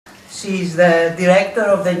She's the director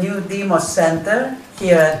of the new Demos Center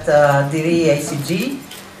here at Deree ACG,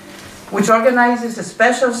 which organizes a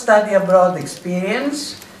special study abroad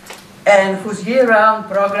experience and whose year-round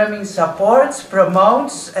programming supports,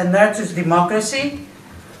 promotes, and nurtures democracy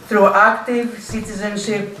through active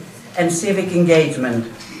citizenship and civic engagement.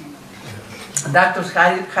 Dr.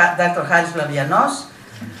 Sophocles Vizyinos,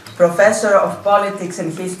 Professor of Politics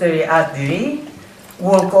and History at Deree,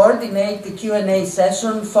 will coordinate the Q&A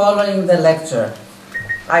session following the lecture.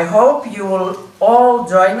 I hope you will all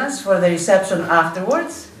join us for the reception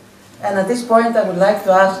afterwards. And at this point, I would like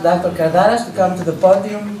to ask Dr. Kardaras to come to the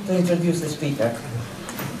podium to introduce the speaker.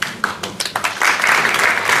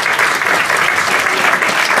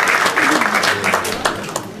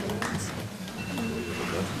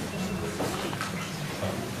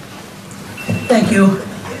 Thank you,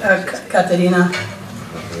 Katerina.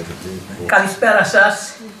 Kalispera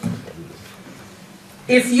σας.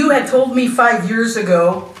 If you had told me 5 years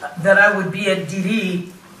ago that I would be at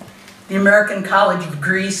Deree, the American College of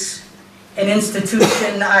Greece, an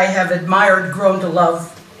institution I have admired, grown to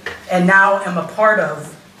love, and now am a part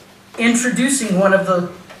of, introducing one of the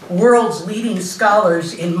world's leading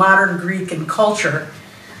scholars in modern Greek and culture,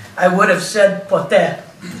 I would have said potέ.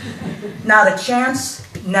 Not a chance,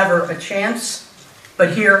 never a chance,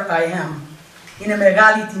 but here I am. Είναι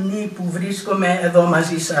μεγάλη τιμή που βρίσκομαι εδώ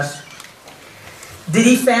μαζί σας.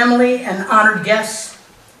 Deree family and honored guests,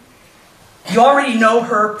 you already know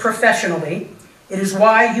her professionally. It is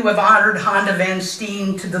why you have honored Gonda Van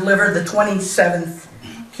Steen to deliver the 27th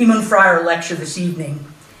Kimon Friar Lecture this evening.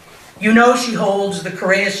 You know she holds the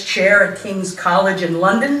Koraes chair at King's College in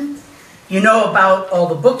London. You know about all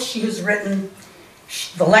the books she has written,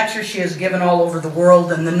 the lectures she has given all over the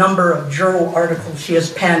world, and the number of journal articles she has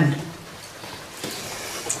penned.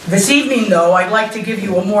 This evening, though, I'd like to give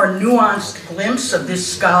you a more nuanced glimpse of this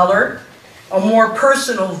scholar, a more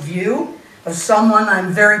personal view of someone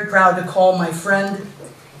I'm very proud to call my friend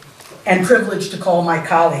and privileged to call my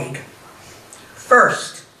colleague.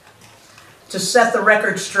 First, to set the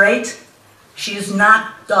record straight, she is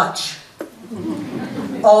not Dutch.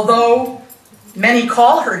 Although many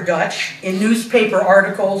call her Dutch in newspaper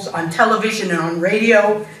articles, on television, and on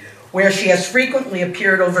radio, where she has frequently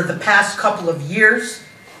appeared over the past couple of years,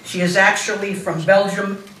 she is actually from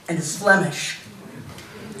Belgium and is Flemish.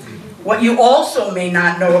 What you also may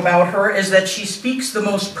not know about her is that she speaks the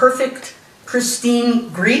most perfect, pristine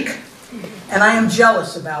Greek, and I am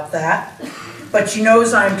jealous about that, but she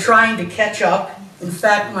knows I'm trying to catch up. In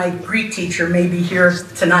fact, my Greek teacher may be here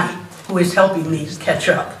tonight, who is helping me catch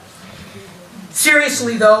up.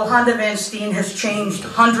 Seriously though, Gonda Van Steen has changed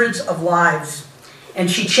hundreds of lives, and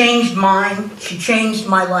she changed mine, she changed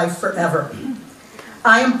my life forever.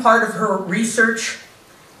 I am part of her research,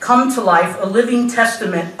 come to life, a living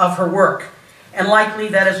testament of her work, and likely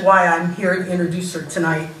that is why I'm here to introduce her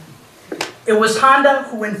tonight. It was Gonda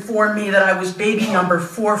who informed me that I was baby number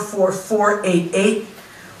 44488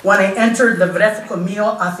 when I entered the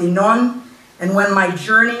Βρεφοκομείο Athinon, and when my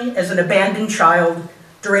journey as an abandoned child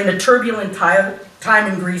during a turbulent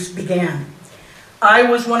time in Greece began. I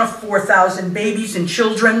was one of 4,000 babies and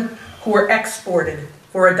children who were exported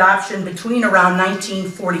for adoption between around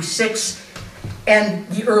 1946 and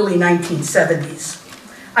the early 1970s.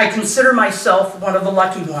 I consider myself one of the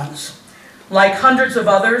lucky ones. Like hundreds of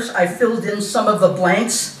others, I filled in some of the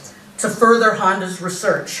blanks to further Gonda's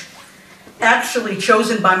research. Actually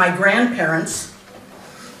chosen by my grandparents,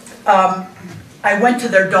 I went to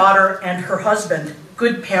their daughter and her husband,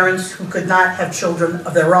 good parents who could not have children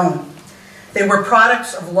of their own. They were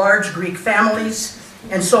products of large Greek families,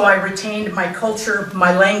 and so I retained my culture,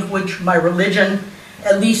 my language, my religion.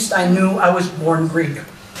 At least I knew I was born Greek.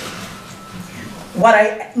 What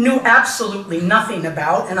I knew absolutely nothing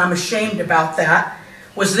about, and I'm ashamed about that,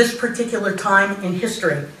 was this particular time in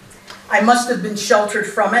history. I must have been sheltered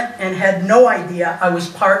from it and had no idea I was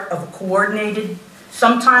part of a coordinated,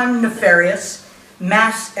 sometimes nefarious,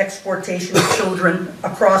 mass exportation of children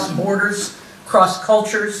across borders, across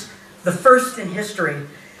cultures, the first in history.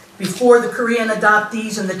 Before the Korean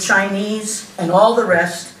adoptees and the Chinese and all the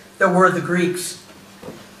rest, there were the Greeks.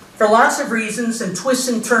 For lots of reasons and twists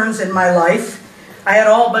and turns in my life, I had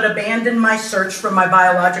all but abandoned my search for my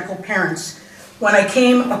biological parents when I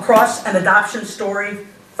came across an adoption story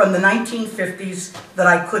from the 1950s that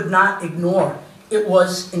I could not ignore. It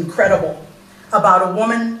was incredible. About a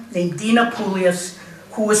woman named Dina Poulias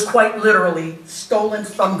who was quite literally stolen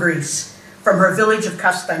from Greece, from her village of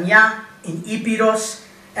Kastania in Epirus,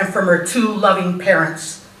 and from her 2 loving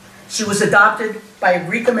parents. She was adopted by a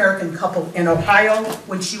Greek-American couple in Ohio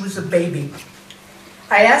when she was a baby.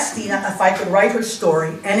 I asked Dina if I could write her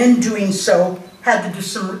story, and in doing so, had to do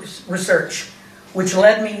some research, which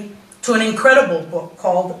led me to an incredible book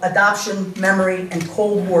called Adoption, Memory, and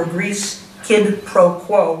Cold War Greece, Quid Pro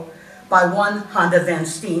Quo, by one Gonda Van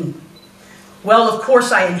Steen. Well, of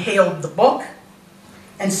course, I inhaled the book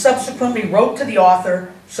and subsequently wrote to the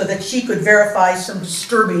author so that she could verify some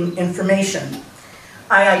disturbing information.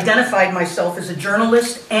 I identified myself as a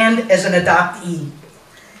journalist and as an adoptee.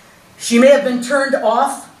 She may have been turned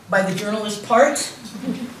off by the journalist part,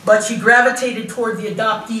 but she gravitated toward the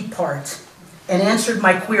adoptee part and answered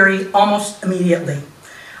my query almost immediately.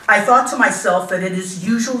 I thought to myself that it is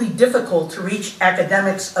usually difficult to reach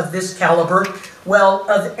academics of this caliber, well,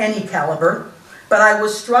 of any caliber, but I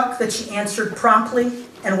was struck that she answered promptly,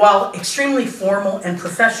 and while extremely formal and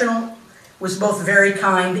professional, was both very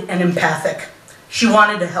kind and empathic. She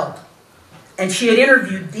wanted to help. And she had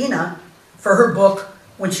interviewed Dina for her book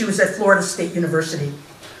when she was at Florida State University.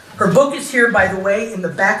 Her book is here, by the way, in the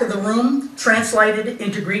back of the room, translated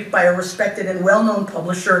into Greek by a respected and well-known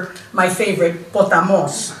publisher, my favorite,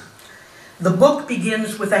 Potamos. The book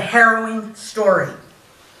begins with a harrowing story.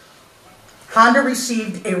 Gonda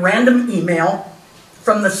received a random email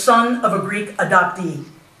from the son of a Greek adoptee.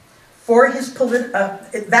 For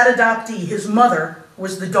that adoptee, his mother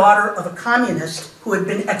was the daughter of a communist who had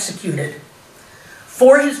been executed.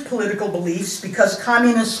 For his political beliefs, because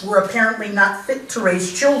communists were apparently not fit to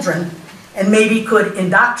raise children and maybe could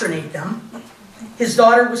indoctrinate them, his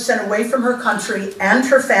daughter was sent away from her country and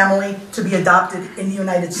her family to be adopted in the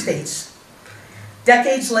United States.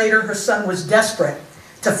 Decades later, her son was desperate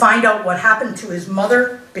to find out what happened to his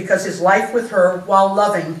mother because his life with her, while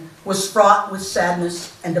loving, was fraught with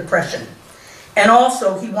sadness and depression. And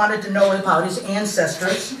also, he wanted to know about his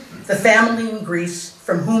ancestors, the family in Greece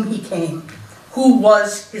from whom he came, who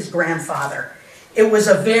was his grandfather. It was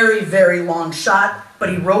a very, very long shot, but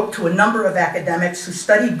he wrote to a number of academics who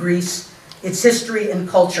studied Greece, its history and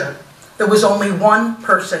culture. There was only one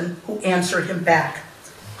person who answered him back,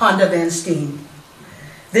 Gonda Van Steen.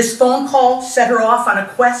 This phone call set her off on a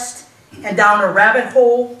quest and down a rabbit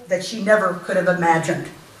hole that she never could have imagined.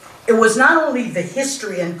 It was not only the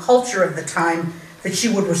history and culture of the time that she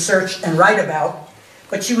would research and write about,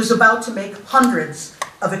 but she was about to make hundreds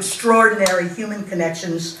of extraordinary human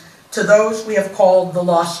connections to those we have called the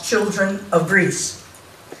lost children of Greece.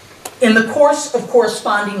 In the course of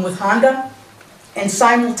corresponding with Gonda and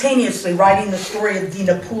simultaneously writing the story of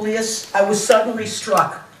Dina Poulias, I was suddenly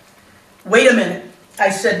struck. Wait a minute, I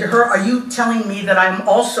said to her, are you telling me that I'm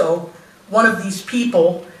also one of these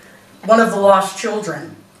people, one of the lost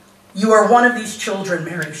children? You are one of these children,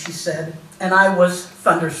 Mary, she said, and I was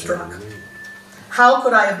thunderstruck. How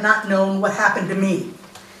could I have not known what happened to me?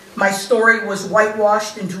 My story was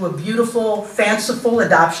whitewashed into a beautiful, fanciful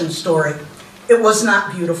adoption story. It was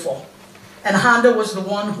not beautiful. And Gonda was the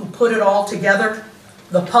one who put it all together,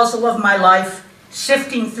 the puzzle of my life,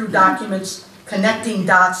 sifting through documents, connecting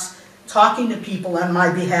dots, talking to people on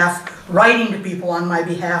my behalf, writing to people on my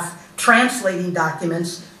behalf, translating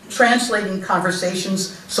documents, translating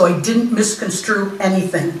conversations so I didn't misconstrue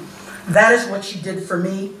anything. That is what she did for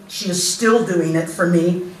me. She is still doing it for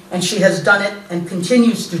me, and she has done it and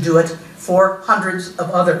continues to do it for hundreds of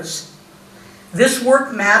others. This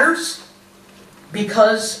work matters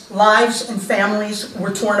because lives and families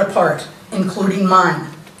were torn apart, including mine.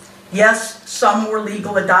 Yes, some were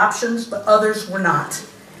legal adoptions, but others were not.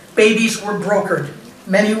 Babies were brokered.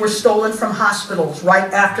 Many were stolen from hospitals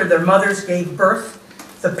right after their mothers gave birth,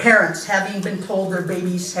 the parents having been told their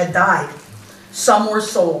babies had died. Some were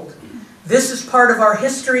sold. This is part of our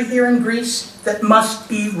history here in Greece that must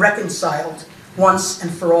be reconciled once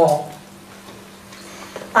and for all.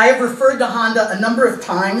 I have referred to Gonda a number of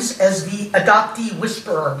times as the adoptee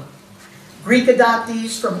whisperer. Greek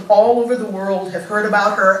adoptees from all over the world have heard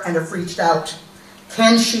about her and have reached out.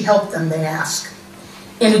 Can she help them, they ask.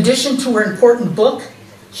 In addition to her important book,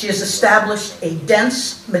 she has established a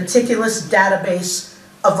dense, meticulous database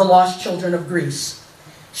of the lost children of Greece.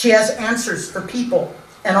 She has answers for people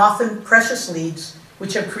and often precious leads,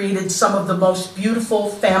 which have created some of the most beautiful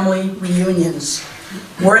family reunions.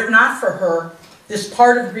 Were it not for her, this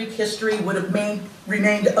part of Greek history would have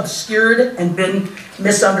remained obscured and been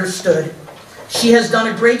misunderstood. She has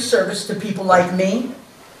done a great service to people like me,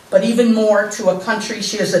 but even more to a country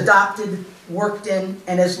she has adopted, worked in,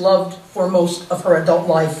 and has loved for most of her adult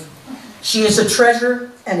life. She is a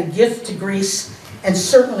treasure and a gift to Greece, and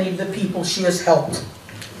certainly the people she has helped.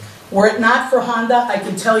 Were it not for Gonda, I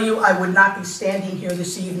can tell you I would not be standing here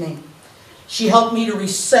this evening. She helped me to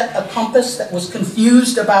reset a compass that was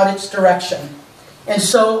confused about its direction. And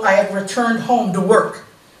so I have returned home to work,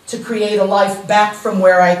 to create a life back from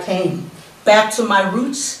where I came, back to my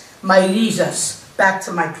roots, my rizas, back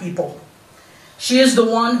to my people. She is the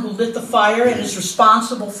one who lit the fire and is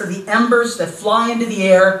responsible for the embers that fly into the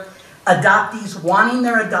air, adoptees wanting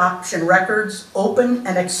their adoption records open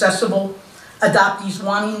and accessible, adoptees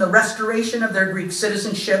wanting the restoration of their Greek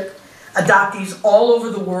citizenship, adoptees all over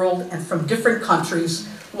the world and from different countries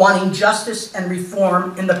wanting justice and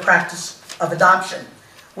reform in the practice of adoption,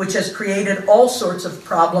 which has created all sorts of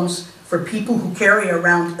problems for people who carry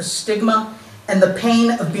around a stigma and the pain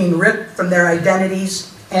of being ripped from their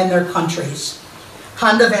identities and their countries.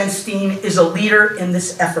 Gonda Van Steen is a leader in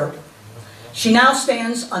this effort. She now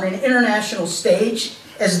stands on an international stage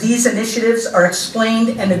as these initiatives are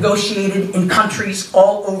explained and negotiated in countries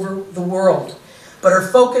all over the world. But her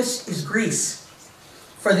focus is Greece.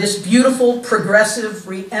 For this beautiful, progressive,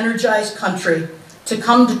 re-energized country to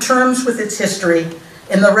come to terms with its history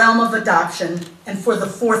in the realm of adoption, and for the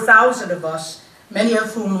 4,000 of us, many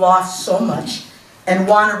of whom lost so much, and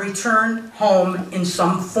want to return home in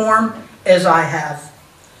some form as I have.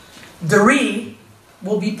 Deree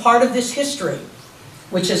will be part of this history,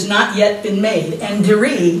 which has not yet been made. And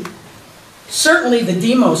Deree, certainly the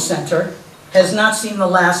Demos Center, has not seen the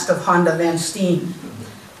last of Gonda Van Steen.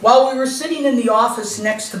 While we were sitting in the office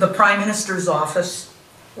next to the Prime Minister's office,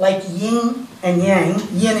 like yin and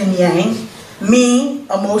yang, me,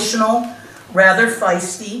 emotional, rather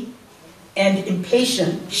feisty, and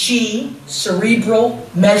impatient, she, cerebral,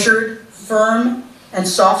 measured, firm, and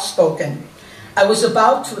soft-spoken. I was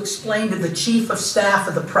about to explain to the Chief of Staff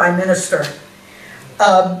of the Prime Minister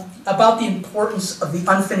about the importance of the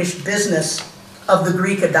unfinished business of the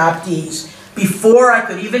Greek adoptees before I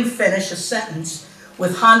could even finish a sentence.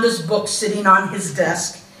 With Honda's book sitting on his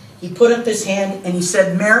desk, he put up his hand and he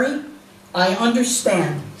said, "Mary, I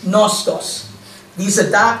understand, nostos. These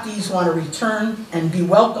adoptees want to return and be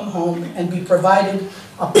welcome home and be provided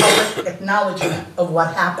a public acknowledgement of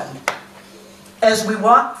what happened." As we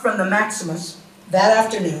walked from the Maximus that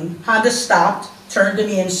afternoon, Honda stopped, turned to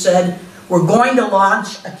me and said, "We're going to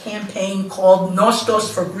launch a campaign called Nostos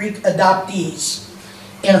for Greek Adoptees."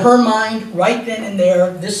 In her mind, right then and there,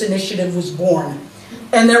 this initiative was born.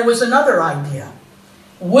 And there was another idea.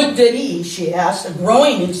 Would Deree, she asked, a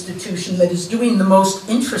growing institution that is doing the most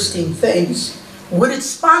interesting things, would it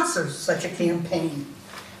sponsor such a campaign?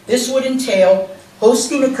 This would entail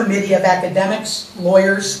hosting a committee of academics,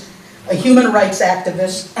 lawyers, a human rights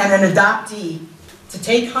activist, and an adoptee to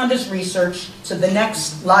take Honda's research to the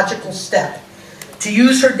next logical step, to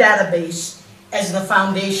use her database as the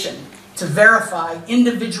foundation to verify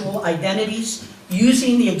individual identities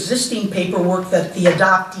using the existing paperwork that the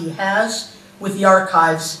adoptee has with the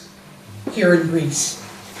archives here in Greece.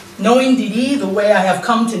 Knowing Deree the way I have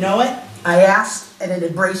come to know it, I asked and it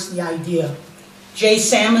embraced the idea. Jay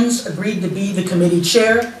Salmons agreed to be the committee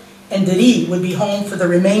chair, and Deree would be home for the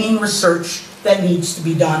remaining research that needs to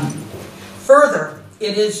be done. Further,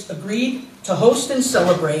 it is agreed to host and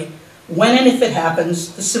celebrate, when and if it happens,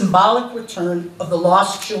 the symbolic return of the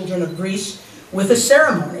lost children of Greece with a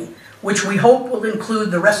ceremony, which we hope will include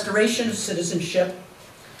the restoration of citizenship,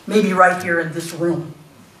 maybe right here in this room.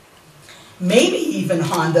 Maybe even,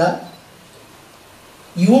 Honda,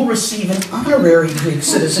 you will receive an honorary Greek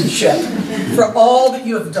citizenship for all that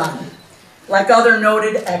you have done. Like other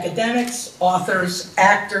noted academics, authors,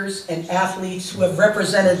 actors, and athletes who have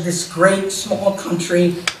represented this great small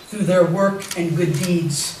country through their work and good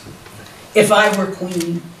deeds. If I were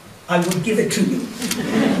queen, I would give it to you.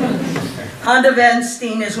 Gonda Van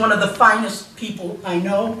Steen is one of the finest people I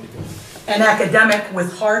know, an academic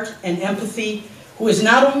with heart and empathy who has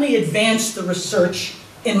not only advanced the research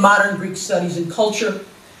in modern Greek studies and culture,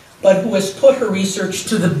 but who has put her research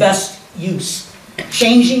to the best use,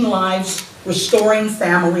 changing lives, restoring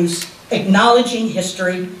families, acknowledging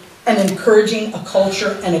history, and encouraging a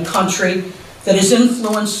culture and a country that has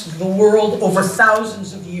influenced the world over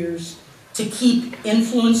thousands of years to keep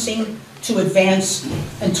influencing, to advance,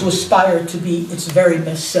 and to aspire to be its very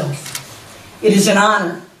best self. It is an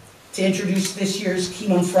honor to introduce this year's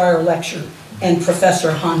Kimon Friar Lecture and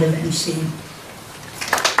Professor Gonda Van Steen.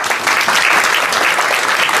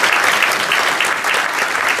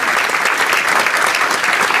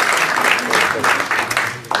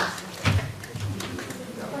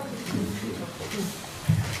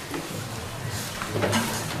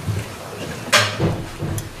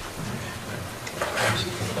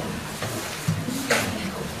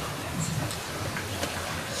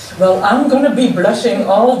 Well, I'm going to be blushing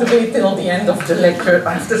all the way till the end of the lecture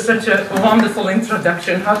after such a wonderful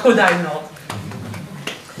introduction. How could I not?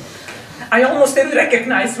 I almost didn't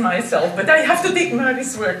recognize myself, but I have to take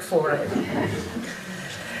Mary's word for it.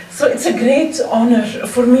 So it's a great honor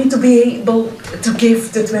for me to be able to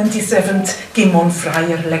give the 27th Kimon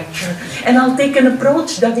Friar Lecture. And I'll take an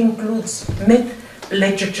approach that includes myth,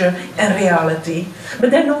 literature, and reality,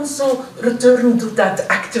 but then also return to that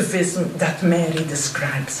activism that Mary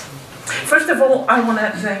describes. First of all, I want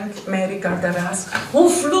to thank Mary Cardaras,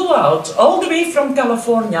 who flew out all the way from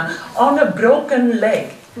California on a broken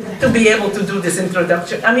leg to be able to do this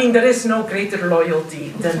introduction. I mean, there is no greater loyalty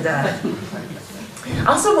than that.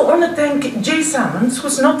 Also, I want to thank Jay Salmons,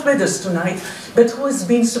 who's not with us tonight, but who has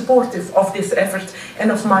been supportive of this effort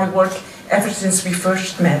and of my work ever since we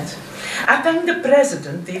first met. I thank the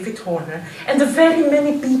president, David Horner, and the very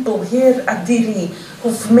many people here at Deree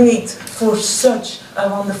who've made for such a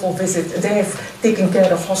wonderful visit. They have taken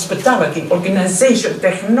care of hospitality, organization,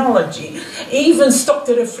 technology, even stocked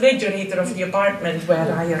the refrigerator of the apartment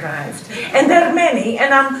where I arrived. And there are many,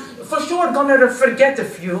 and I'm for sure gonna forget a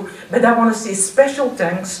few, but I want to say special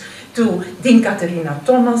thanks to Dean Katerina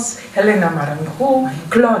Thomas, Helena Marangou,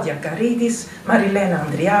 Claudia Caridis, Marilena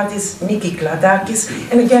Andriadis, Nikki Kladakis,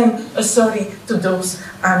 and again, a sorry to those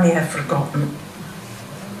I may have forgotten.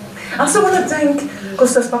 I also want to thank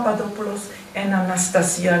Kostas Papadopoulos and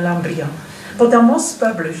Anastasia Lambria. Podamos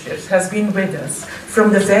Publishers has been with us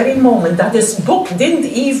from the very moment that this book didn't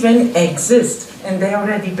even exist, and they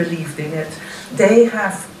already believed in it. They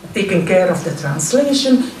have taken care of the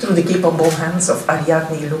translation through the capable hands of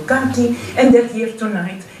Ariadne Lucati, and they're here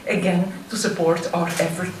tonight again to support our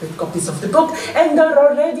effort with copies of the book, and they're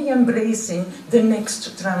already embracing the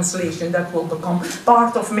next translation that will become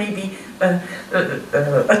part of maybe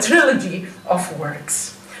a trilogy of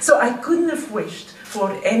works. So I couldn't have wished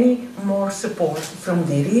for any more support from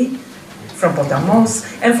Deree, from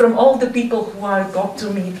Podamos, and from all the people who I got to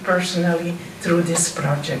meet personally through this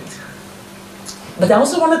project. But I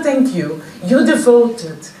also want to thank you. You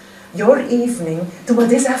devoted your evening to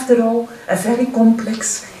what is, after all, a very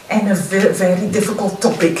complex and a very difficult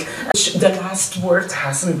topic. The last word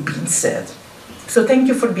hasn't been said. So thank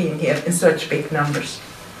you for being here in such big numbers.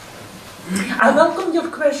 I welcome your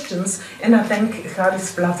questions, and I thank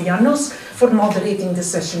Charis Flavianos for moderating the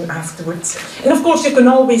session afterwards. And of course, you can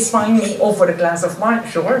always find me over a glass of wine,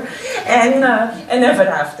 sure, and ever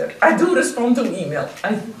after. I do respond to email.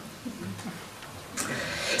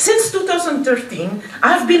 Since 2013,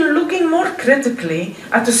 I've been looking more critically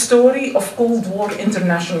at the story of Cold War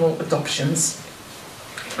international adoptions.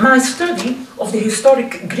 My study of the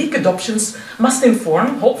historic Greek adoptions must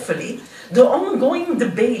inform, hopefully, the ongoing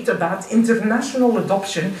debate about international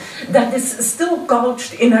adoption that is still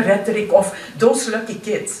couched in a rhetoric of those lucky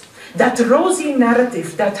kids, that rosy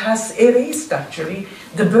narrative that has erased, actually,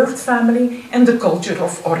 the birth family and the culture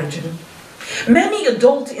of origin. Many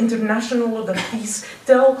adult international adoptees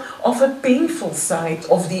tell of a painful side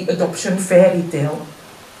of the adoption fairy tale,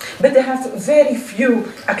 but they have very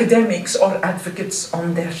few academics or advocates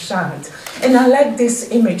on their side. And I like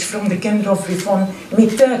this image from the Kindrovi von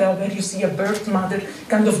Mitterra, where you see a birth mother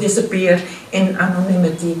kind of disappear in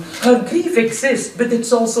anonymity. Her grief exists, but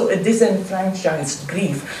it's also a disenfranchised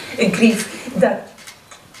grief, a grief that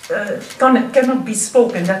cannot be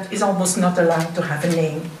spoken, that is almost not allowed to have a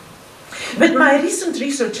name. With my recent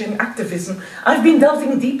research in activism, I've been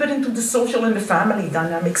delving deeper into the social and the family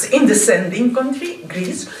dynamics in the sending country,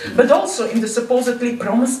 Greece, but also in the supposedly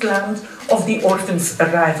promised land of the orphan's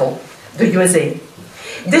arrival, the USA.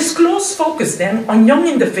 This close focus then on young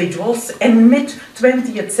individuals and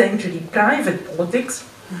mid-20th century private politics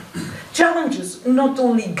challenges not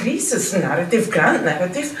only Greece's narrative, grand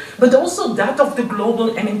narrative, but also that of the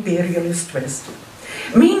global and imperialist West.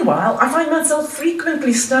 Meanwhile, I find myself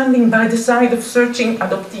frequently standing by the side of searching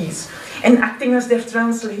adoptees and acting as their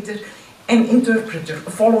translator and interpreter,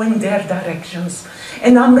 following their directions.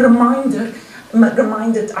 And I'm reminded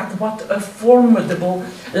at what a formidable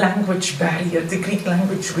language barrier the Greek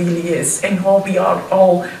language really is, and how we are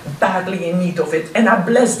all badly in need of it. And I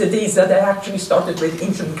bless the days that I actually started with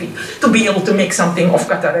ancient Greek to be able to make something of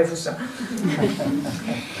Katarevusa.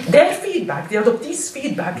 Their feedback, the adoptees'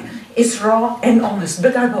 feedback, is raw and honest,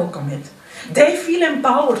 but I welcome it. They feel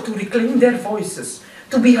empowered to reclaim their voices,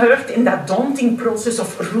 to be heard in that daunting process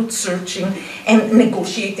of root searching and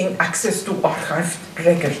negotiating access to archived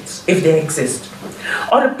records, if they exist.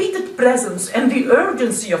 Our repeated presence and the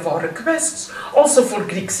urgency of our requests, also for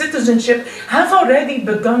Greek citizenship, have already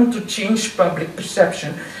begun to change public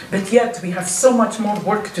perception, but yet we have so much more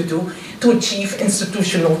work to do to achieve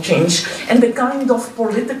institutional change and the kind of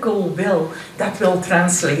political will that will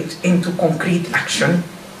translate into concrete action.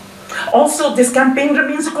 Also, this campaign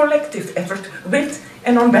remains a collective effort with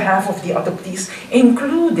and on behalf of the adoptees,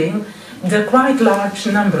 including the quite large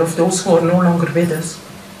number of those who are no longer with us.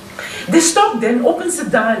 This talk then opens a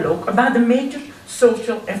dialogue about the major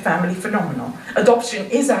social and family phenomenon. Adoption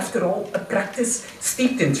is, after all, a practice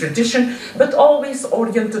steeped in tradition, but always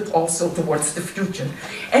oriented also towards the future.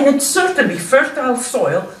 And it's certainly fertile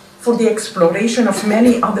soil for the exploration of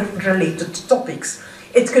many other related topics.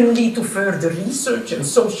 It can lead to further research in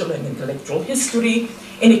social and intellectual history,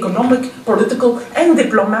 in economic, political, and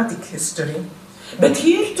diplomatic history. But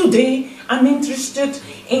here today, I'm interested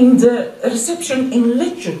in the reception in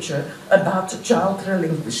literature about child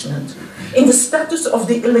relinquishment, in the status of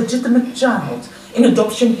the illegitimate child in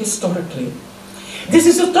adoption historically. This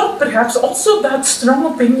is a talk perhaps also about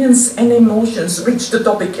strong opinions and emotions which the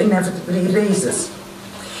topic inevitably raises.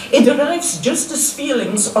 It arrives just as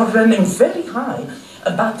feelings are running very high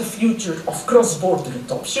about the future of cross-border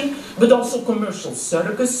adoption, but also commercial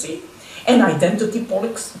surrogacy and identity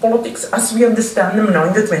politics as we understand them now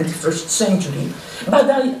in the 21st century. But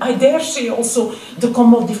I dare say also the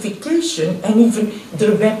commodification and even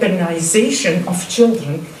the weaponization of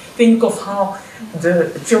children. Think of how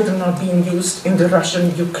the children are being used in the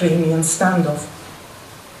Russian-Ukrainian standoff.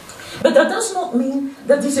 But that does not mean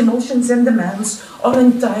that these emotions and demands are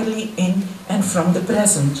entirely in and from the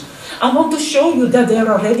present. I want to show you that they are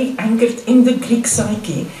already anchored in the Greek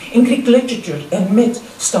psyche, in Greek literature and myth,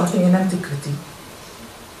 starting in antiquity.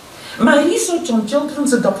 My research on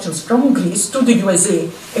children's adoptions from Greece to the USA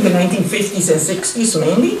in the 1950s and 60s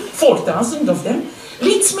mainly, 4,000 of them,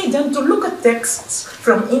 leads me then to look at texts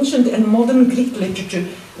from ancient and modern Greek literature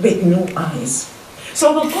with new eyes.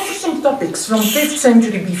 So I will cover some topics from 5th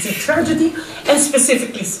century BC tragedy, and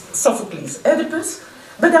specifically Sophocles Oedipus,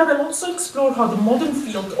 but I will also explore how the modern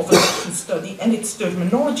field of adoption study and its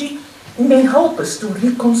terminology may help us to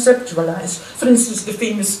reconceptualize, for instance, the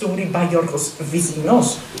famous story by Georgios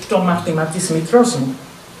Vizyinos, ἁμάρτημα μητρός μου,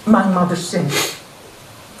 my mother's sin.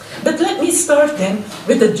 But let me start then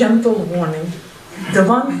with a gentle warning, the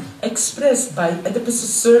one expressed by Oedipus'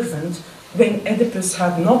 servant when Oedipus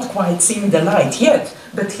had not quite seen the light yet,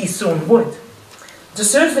 but he soon would. The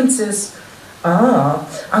servant says,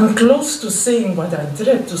 I'm close to saying what I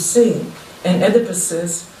dread to say. And Oedipus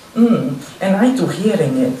says, and I too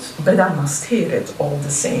hearing it, but I must hear it all the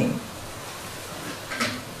same.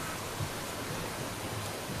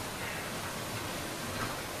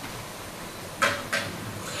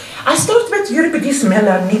 I start with Euripides'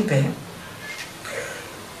 Melanippe.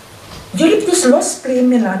 Euripides' lost play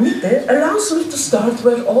Melanippe allows me to start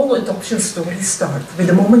where all adoption stories start, with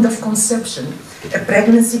the moment of conception, a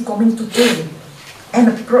pregnancy coming to term, and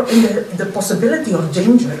the possibility or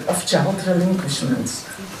danger of child relinquishments.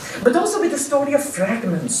 But also with the story of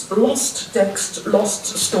fragments, lost text, lost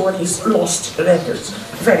stories, lost records.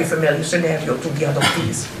 Very familiar scenario to the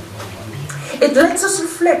adoptees. It lets us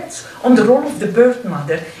reflect on the role of the birth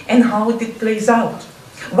mother and how it plays out.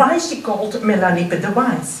 Why is she called Melanippe the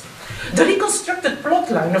Wise? The reconstructed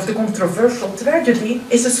plotline of the controversial tragedy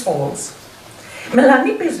is as follows.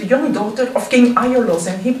 Melanippe is the young daughter of King Aiolos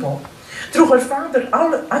and Hippo. Through her father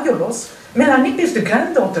Aiolos, Melanippe is the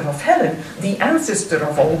granddaughter of Helen, the ancestor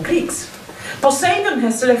of all Greeks. Poseidon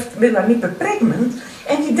has left Melanippe pregnant,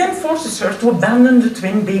 and he then forces her to abandon the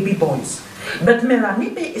twin baby boys. But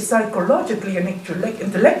Melanippe is psychologically and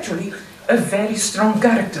intellectually a very strong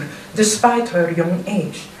character, despite her young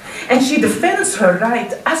age. And she defends her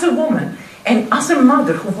right as a woman and as a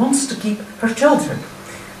mother who wants to keep her children.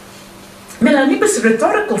 Melanippe's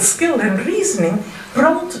rhetorical skill and reasoning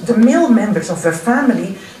prompt the male members of her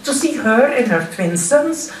family to see her and her twin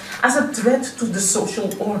sons as a threat to the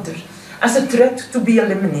social order, as a threat to be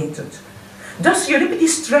eliminated. Thus,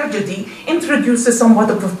 Euripides' tragedy introduces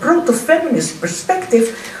somewhat of a proto-feminist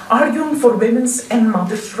perspective, arguing for women's and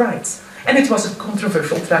mothers' rights. And it was a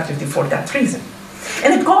controversial tragedy for that reason.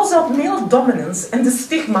 And it calls out male dominance and the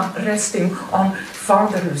stigma resting on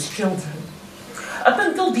fatherless children. Up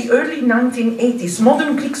until the early 1980s,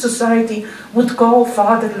 modern Greek society would call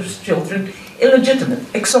fatherless children illegitimate,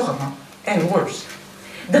 exogama, and worse.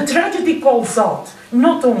 The tragedy calls out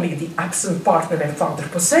not only the absent partner and father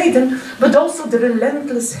Poseidon, but also the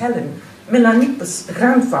relentless Helen, Melanippe's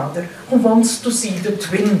grandfather, who wants to see the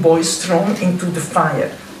twin boys thrown into the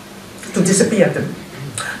fire, to disappear them.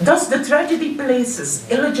 Thus, the tragedy places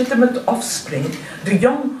illegitimate offspring, the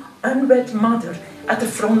young, unwed mother, at the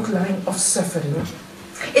front line of suffering.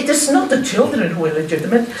 It is not the children who are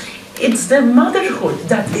illegitimate, it's the motherhood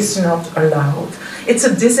that is not allowed. It's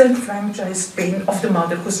a disenfranchised pain of the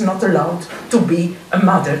mother who's not allowed to be a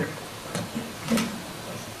mother.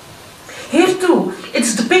 Here too,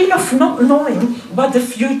 it's the pain of not knowing what the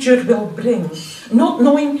future will bring, not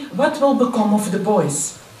knowing what will become of the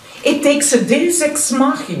boys. It takes a deus ex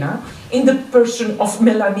machina in the person of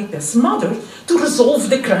Melanipe's mother to resolve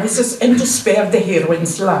the crisis and to spare the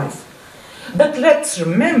heroine's life. But let's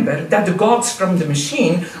remember that the gods from the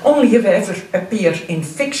machine only have ever appeared in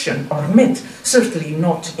fiction or myth, certainly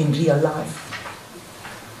not in real life.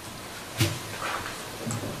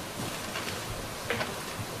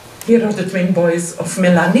 Here are the twin boys of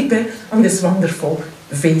Melanipe on this wonderful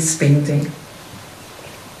vase painting.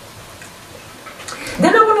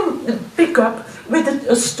 Then I want to pick up with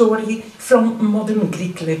a story from modern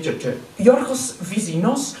Greek literature. Georgios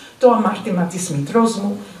Vizyinos, to ἁμάρτημα της μητρός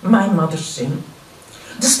μου, My Mother's Sin.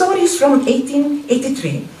 The story is from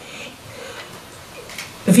 1883.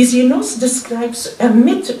 Vizyinos describes a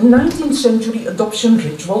mid-19th century adoption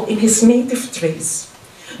ritual in his native Thrace.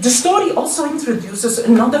 The story also introduces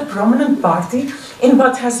another prominent party in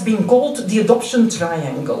what has been called the adoption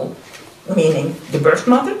triangle, meaning the birth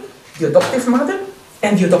mother, the adoptive mother,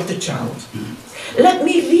 and the adopted child. Let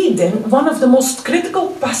me read then one of the most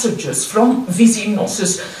critical passages from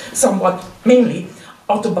Vizyinos' somewhat mainly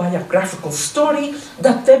autobiographical story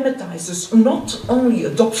that thematizes not only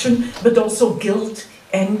adoption but also guilt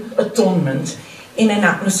and atonement in an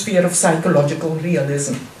atmosphere of psychological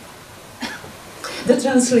realism. The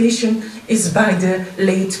translation is by the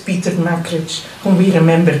late Peter Mackridge, whom we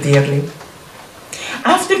remember dearly.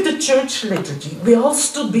 After the church liturgy, we all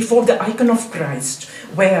stood before the icon of Christ,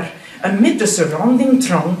 where, amid the surrounding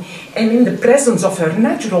throng and in the presence of her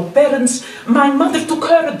natural parents, my mother took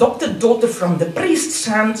her adopted daughter from the priest's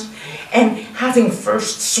hand and, having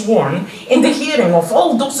first sworn, in the hearing of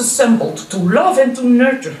all those assembled, to love and to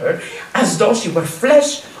nurture her as though she were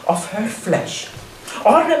flesh of her flesh.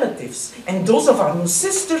 Our relatives and those of our new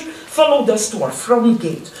sister followed us to our front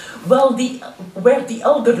gate, where the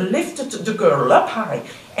elder lifted the girl up high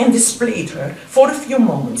and displayed her for a few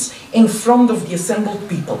moments in front of the assembled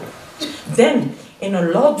people. Then, in a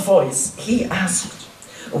loud voice, he asked,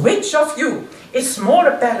 "Which of you is more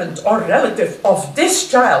a parent or relative of this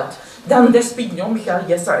child than Despignon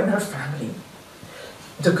Michaeliesa and her family?"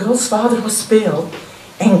 The girl's father was pale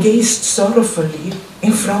and gazed sorrowfully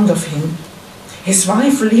in front of him. His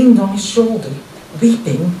wife leaned on his shoulder,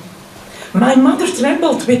 weeping. My mother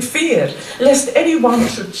trembled with fear, lest anyone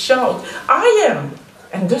should shout, "I am,"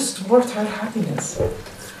 and thus thwart her happiness.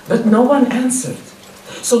 But no one answered.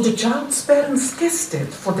 So the child's parents kissed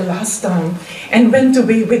it for the last time and went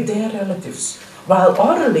away with their relatives, while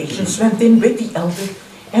our relations went in with the elder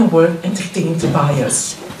and were entertained by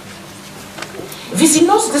us.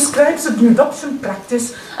 Vizyinos describes an adoption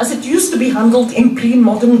practice as it used to be handled in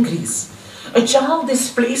pre-modern Greece. A child is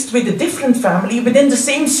placed with a different family within the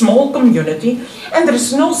same small community, and there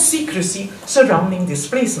is no secrecy surrounding this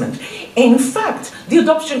placement. In fact, the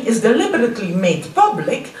adoption is deliberately made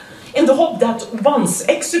public in the hope that once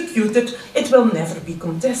executed, it will never be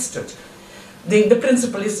contested. The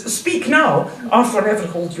principle is, speak now or forever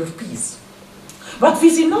hold your peace. What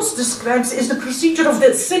Vizyinos describes is the procedure of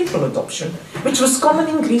the simple adoption, which was common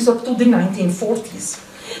in Greece up to the 1940s.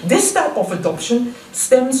 This type of adoption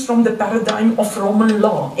stems from the paradigm of Roman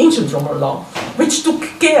law, ancient Roman law, which took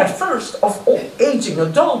care first of aging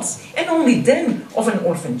adults and only then of an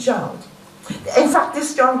orphan child. In fact,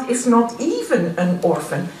 this child is not even an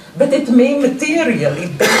orphan, but it may materially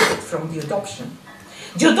benefit from the adoption.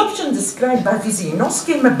 The adoption described by Vizyinos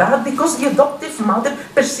came about because the adoptive mother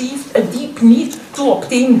perceived a deep need to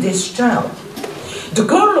obtain this child. The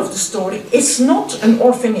girl of the story is not an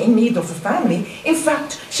orphan in need of a family. In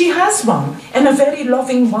fact, she has one, and a very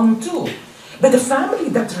loving one too. But a family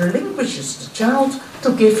that relinquishes the child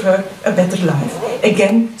to give her a better life,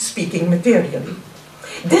 again speaking materially.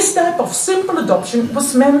 This type of simple adoption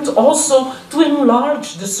was meant also to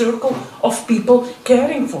enlarge the circle of people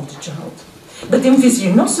caring for the child. But in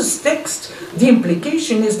Vizyinos' text, the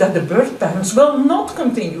implication is that the birth parents will not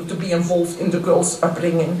continue to be involved in the girl's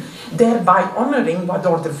upbringing, thereby honoring what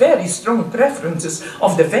are the very strong preferences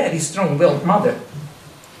of the very strong-willed mother.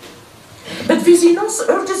 But Vizyinos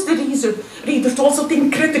urges the reader to also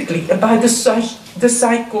think critically about the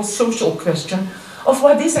psychosocial question of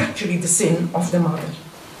what is actually the sin of the mother.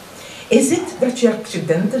 Is it that she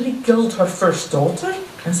accidentally killed her first daughter,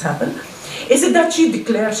 as happened? Is it that she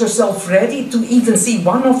declares herself ready to even see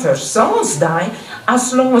one of her sons die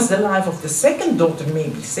as long as the life of the second daughter may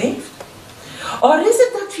be saved? Or is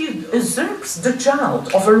it that she usurps the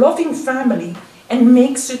child of a loving family and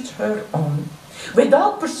makes it her own,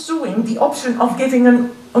 without pursuing the option of giving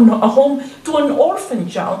a home to an orphan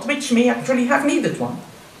child, which may actually have needed one?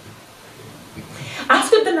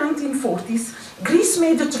 After the 1740s, Greece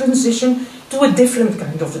made a transition to a different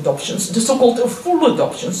kind of adoptions, the so-called full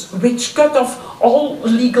adoptions, which cut off all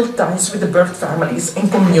legal ties with the birth families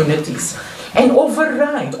and communities, and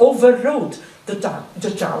overrode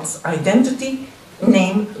the child's identity,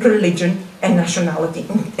 name, religion, and nationality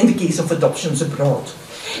in the case of adoptions abroad.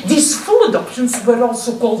 These full adoptions were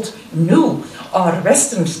also called new or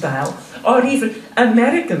Western style or even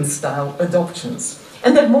American style adoptions.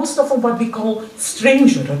 And they're most often what we call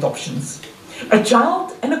stranger adoptions. A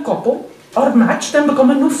child and a couple are matched and become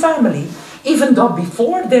a new family, even though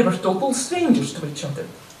before they were total strangers to each other.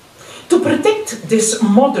 To protect this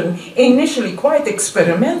modern, initially quite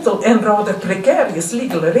experimental and rather precarious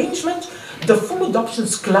legal arrangement, the full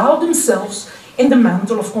adoptions cloud themselves in the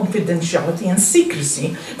mantle of confidentiality and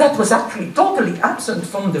secrecy that was actually totally absent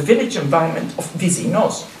from the village environment of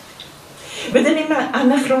Vizyinos. With an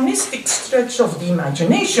anachronistic stretch of the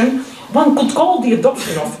imagination, one could call the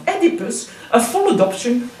adoption of Oedipus a full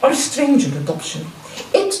adoption or a stranger adoption.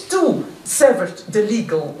 It too severed the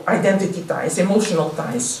legal identity ties, emotional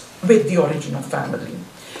ties with the original family.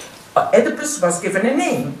 Oedipus was given a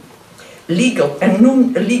name, legal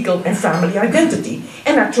and family identity,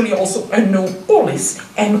 and actually also a new polis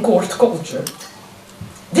and court culture.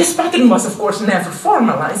 This pattern was, of course, never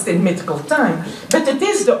formalized in mythical time, but it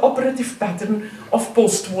is the operative pattern of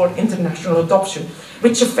post-war international adoption,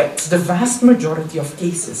 which affects the vast majority of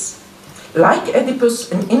cases. Like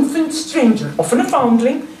Oedipus, an infant stranger, often a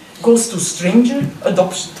foundling, goes to stranger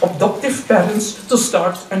adoptive parents to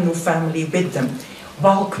start a new family with them,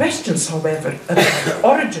 while questions, however, about the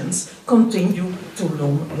origins continue to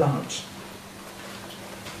loom large.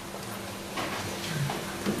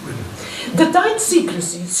 The tight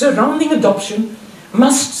secrecy surrounding adoption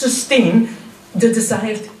must sustain the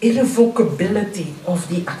desired irrevocability of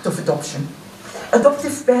the act of adoption.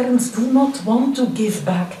 Adoptive parents do not want to give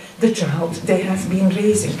back the child they have been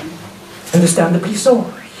raising, understandably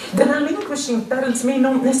so. The relinquishing parents may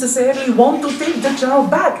not necessarily want to take the child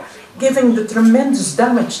back, given the tremendous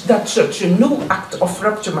damage that such a new act of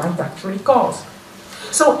rupture might actually cause.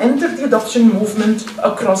 So enter the adoption movement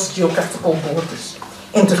across geographical borders,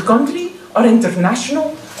 inter-country or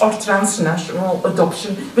international or transnational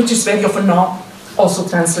adoption, which is very often now also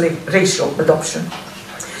transracial adoption.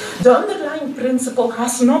 The underlying principle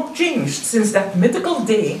has not changed since that mythical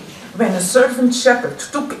day when a servant shepherd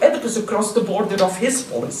took Oedipus across the border of his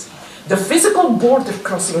polis. The physical border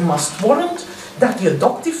crossing must warrant that the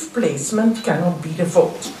adoptive placement cannot be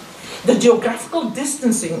revoked. The geographical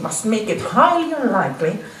distancing must make it highly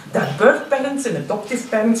unlikely that birth parents and adoptive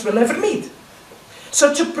parents will ever meet.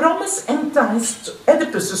 Such a promise enticed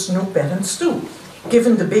Oedipus's new parents too,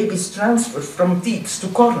 given the baby's transfer from Thebes to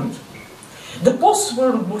Corinth. The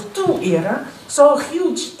post-World War II era saw a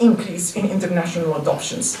huge increase in international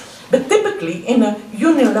adoptions, but typically in a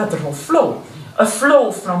unilateral flow, a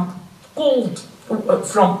flow from poor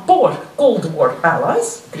Cold War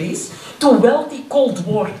allies, Greece, to wealthy Cold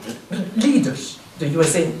War leaders, the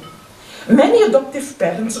USA. Many adoptive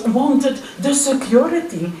parents wanted the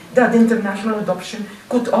security that international adoption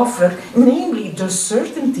could offer, namely the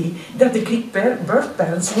certainty that the Greek birth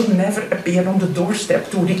parents would never appear on the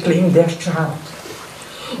doorstep to reclaim their child.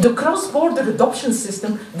 The cross-border adoption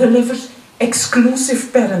system delivers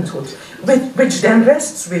exclusive parenthood, which then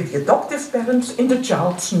rests with the adoptive parents in the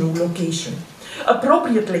child's new location.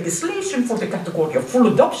 Appropriate legislation for the category of full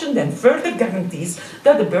adoption then further guarantees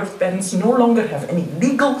that the birth parents no longer have any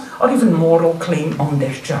legal or even moral claim on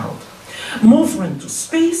their child. Movement to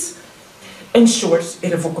space ensures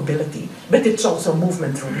irrevocability, but it's also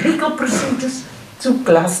movement through legal procedures, through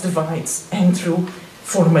class divides, and through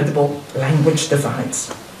formidable language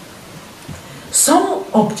divides. Some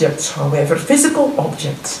objects, however, physical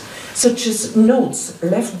objects, such as notes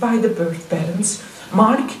left by the birth parents,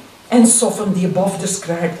 mark and soften the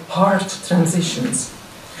above-described hard transitions.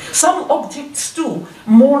 Some objects, too,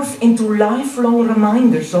 morph into lifelong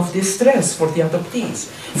reminders of distress for the adoptees,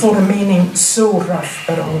 for remaining so rough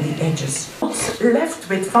around the edges. Notes left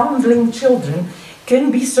with foundling children can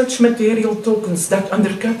be such material tokens that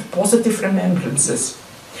undercut positive remembrances.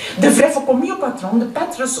 The Vrevocomio patron, the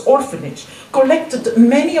Patras orphanage, collected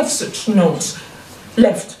many of such notes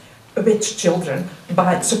left with children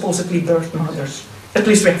by supposedly birth mothers. At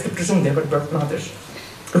least we have to presume they were birth mothers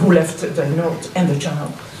who left the note and the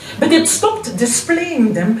child. But it stopped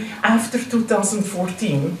displaying them after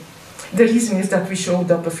 2014. The reason is that we showed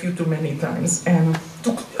up a few too many times and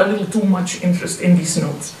took a little too much interest in these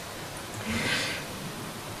notes.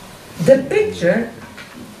 The picture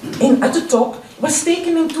at the top was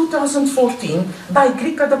taken in 2014 by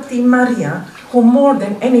Greek adoptee Maria, who more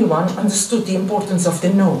than anyone understood the importance of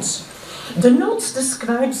the notes. The notes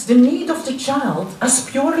describes the need of the child as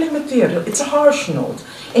purely material. It's a harsh note,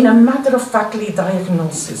 in a matter-of-factly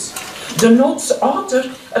diagnosis. The note's author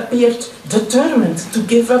appeared determined to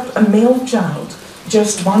give up a male child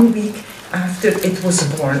just 1 week after it was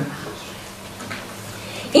born.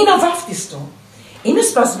 Είναι αβάφτιστο. Είναι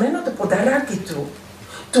σπασμένο το ποδαράκι του.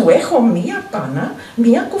 Του έχω μία πάνα,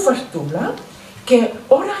 μία κουβαρτούλα και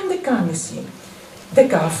ώρα 11.30. 17,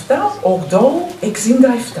 8,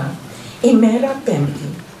 67. Ημέρα Πέμπτη.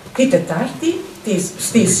 Τη Τετάρτη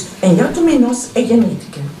στις 9 του μηνός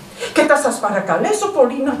εγεννήθηκε. Και θα σας παρακαλέσω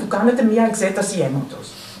πολύ να του κάνετε μία εξέταση αίματος.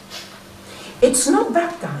 It's not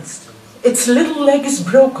baptized. Its little leg is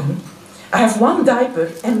broken. I have one diaper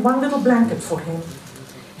and one little blanket for him.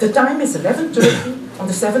 The time is 11:30 on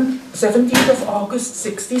the 17th of August,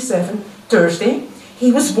 67, Thursday. He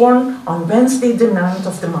was born on Wednesday, the 9th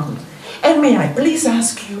of the month. And may I please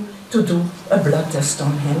ask you to do a blood test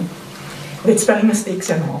on him, with spelling mistakes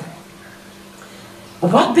and all.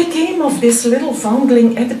 What became of this little foundling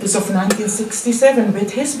Oedipus of 1967 with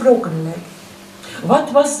his broken leg? What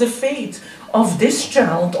was the fate of this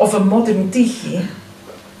child of a modern Tyche?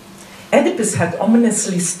 Oedipus had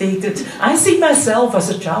ominously stated, I see myself as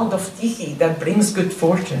a child of Tyche that brings good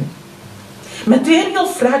fortune. Material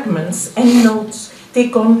fragments and notes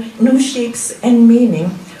take on new shapes and meaning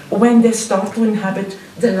when they start to inhabit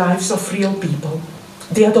the lives of real people,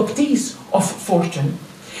 the adoptees of fortune.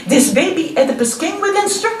 This baby Oedipus came with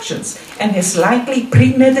instructions, and his likely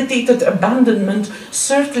premeditated abandonment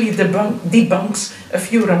certainly debunks a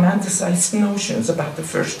few romanticized notions about the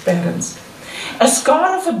first parents. A scar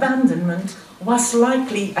of abandonment was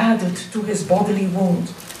likely added to his bodily wound.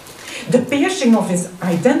 The piercing of his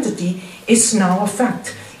identity is now a fact,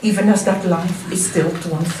 even as that life is still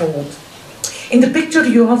to unfold. In the picture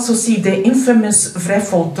you also see the infamous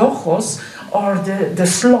vrephodochos, or the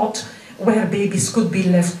slot where babies could be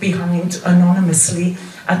left behind anonymously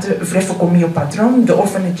at the Vrephokomio the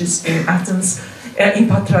orphanages in Athens, in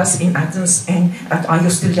Patras in Athens, and at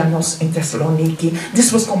IHCLA in Thessaloniki.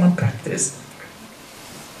 This was common practice.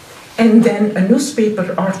 And then a newspaper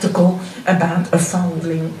article about a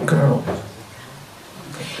foundling girl.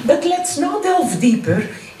 But let's now delve deeper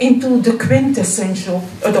into the quintessential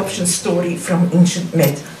adoption story from ancient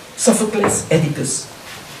myth, Sophocles Oedipus.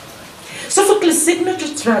 Sophocles'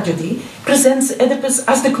 signature tragedy presents Oedipus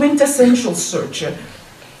as the quintessential searcher,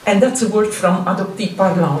 and that's a word from adoptee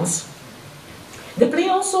parlance. The play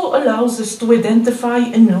also allows us to identify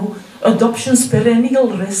anew adoption's perennial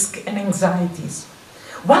risk and anxieties.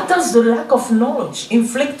 What does the lack of knowledge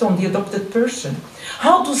inflict on the adopted person?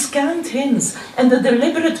 How do scant hints and the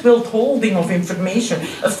deliberate withholding of information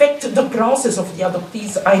affect the process of the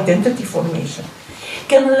adoptee's identity formation?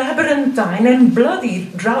 Can labyrinthine and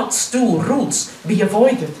bloody routes be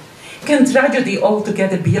avoided? Can tragedy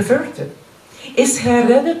altogether be averted? Is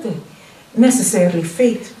heredity necessarily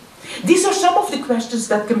fate? These are some of the questions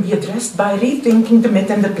that can be addressed by rethinking the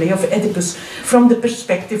myth and the play of Oedipus from the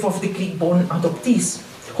perspective of the Greek-born adoptees,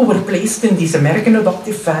 who were placed in these American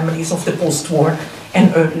adoptive families of the post-war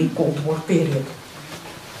and early Cold War period.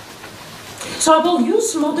 So I will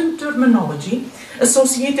use modern terminology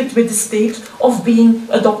associated with the state of being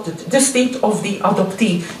adopted, the state of the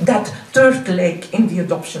adoptee, that third leg in the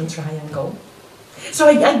adoption triangle. So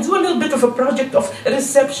I do a little bit of a project of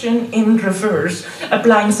reception in reverse,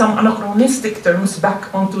 applying some anachronistic terms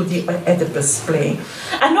back onto the Oedipus play.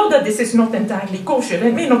 I know that this is not entirely kosher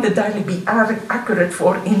and may not entirely be accurate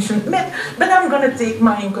for ancient myth, but I'm going to take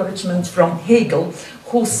my encouragement from Hegel,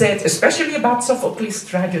 who said, especially about Sophocles'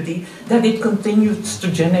 tragedy, that it continues to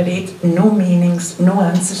generate no meanings, no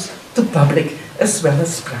answers to public as well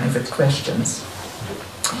as private questions.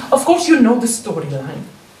 Of course, you know the storyline.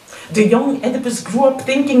 The young Oedipus grew up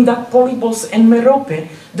thinking that Polybos and Merope,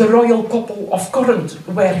 the royal couple of Corinth,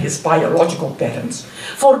 were his biological parents.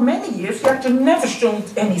 For many years, he had never shown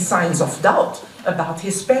any signs of doubt about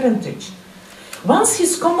his parentage. Once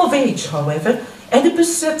he's come of age, however,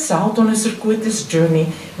 Oedipus sets out on a circuitous journey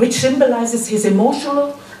which symbolizes his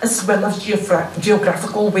emotional as well as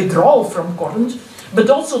geographical withdrawal from Corinth, but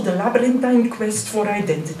also the labyrinthine quest for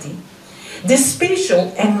identity. This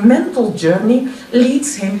spatial and mental journey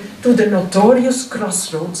leads him to the notorious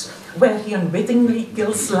crossroads where he unwittingly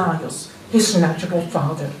kills Laios, his natural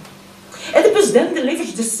father. Oedipus then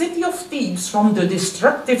delivers the city of Thebes from the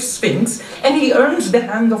destructive Sphinx, and he earns the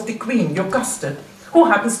hand of the queen, Iocaste, who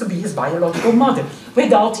happens to be his biological mother,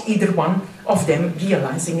 without either one of them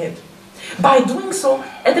realizing it. By doing so,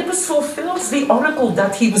 Oedipus fulfills the oracle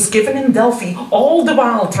that he was given in Delphi, all the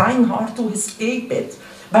while trying hard to escape it,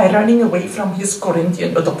 by running away from his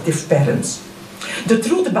Corinthian adoptive parents. The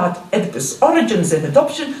truth about Oedipus' origins and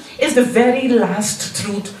adoption is the very last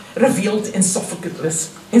truth revealed in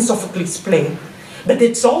Sophocles' play, but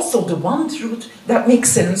it's also the one truth that makes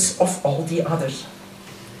sense of all the others.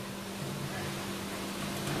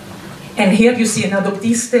 And here you see an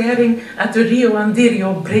adoptee staring at the Rio and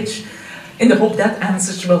Deree bridge in the hope that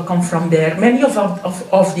answers will come from there. Many of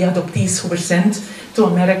the adoptees who were sent to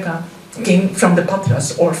America came from the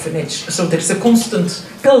Patras orphanage, so there's a constant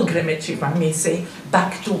pilgrimage, if I may say,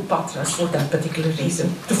 back to Patras for that particular reason,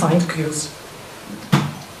 to find clues.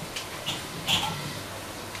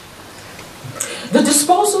 The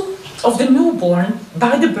disposal of the newborn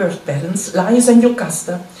by the birth parents, Laius and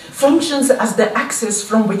Jocasta, functions as the axis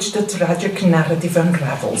from which the tragic narrative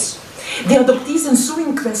unravels. The adoptee's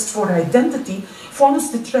ensuing quest for identity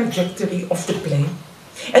forms the trajectory of the play.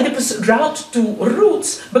 Oedipus' route to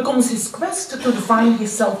roots becomes his quest to define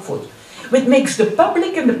his selfhood, which makes the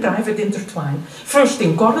public and the private intertwine, first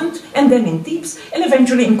in Corinth and then in Thebes, and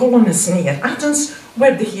eventually in Colonus near Athens,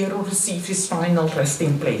 where the hero receives his final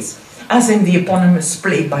resting place, as in the eponymous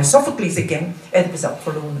play by Sophocles again, Oedipus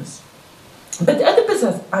Apollonius. But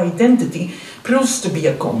Oedipus' identity proves to be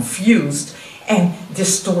a confused and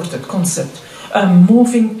distorted concept, a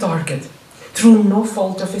moving target, through no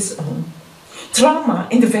fault of his own. Trauma,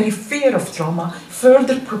 and the very fear of trauma,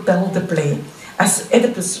 further propelled the play, as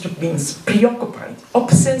Oedipus remains preoccupied,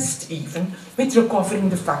 obsessed even, with recovering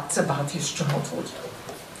the facts about his childhood.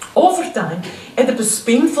 Over time, Oedipus'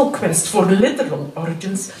 painful quest for literal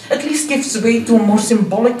origins at least gives way to a more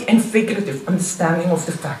symbolic and figurative understanding of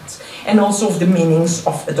the facts, and also of the meanings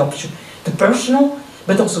of adoption, the personal,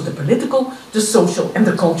 but also the political, the social, and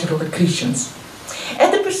the cultural accretions.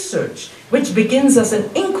 Oedipus' search, which begins as an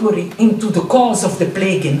inquiry into the cause of the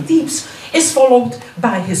plague in Thebes, is followed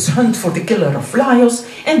by his hunt for the killer of Laius,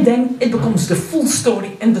 and then it becomes the full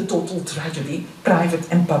story and the total tragedy, private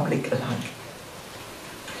and public alike.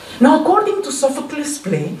 Now, according to Sophocles'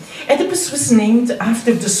 play, Oedipus was named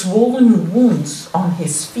after the swollen wounds on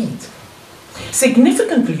his feet.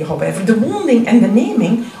 Significantly, however, the wounding and the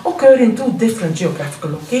naming occur in two different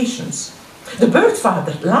geographical locations. The birth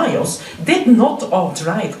father, Laius, did not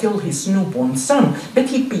outright kill his newborn son, but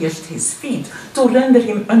he pierced his feet to render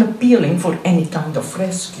him unappealing for any kind of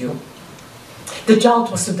rescue. The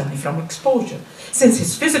child was to die from exposure, since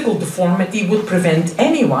his physical deformity would prevent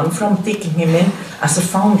anyone from taking him in as a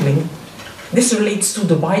foundling. This relates to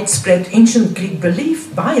the widespread ancient Greek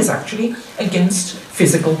belief, bias actually, against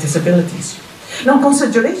physical disabilities. Now,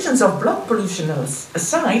 considerations of blood pollution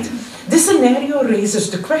aside, this scenario raises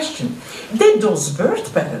the question, did those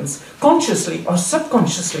birth parents, consciously or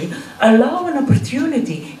subconsciously, allow an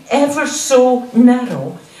opportunity ever so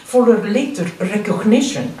narrow for a later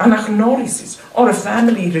recognition, anagnorisis, or a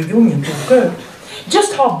family reunion to occur?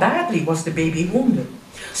 Just how badly was the baby wounded?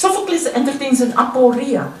 Sophocles entertains an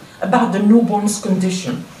aporia about the newborn's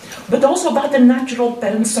condition, but also about the natural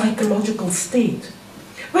parent's psychological state.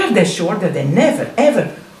 Were they sure that they never,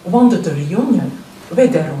 ever wanted a reunion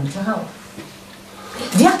with their own child?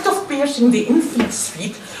 The act of piercing the infant's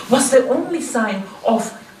feet was the only sign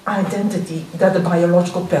of identity that the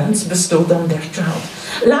biological parents bestowed on their child.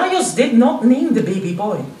 Laius did not name the baby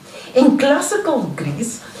boy. In classical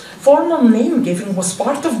Greece, formal name-giving was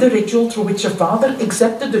part of the ritual through which a father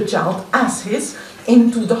accepted the child as his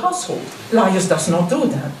into the household. Laius does not do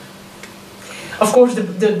that. Of course,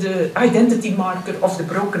 the identity marker of the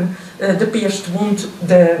broken, the pierced wound,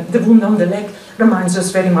 the wound on the leg, reminds us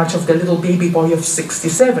very much of the little baby boy of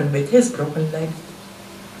 67 with his broken leg.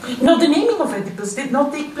 Now, the naming of Oedipus did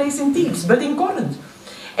not take place in Thebes, but in Corinth.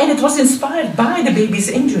 And it was inspired by the baby's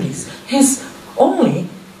injuries, his only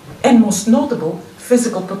and most notable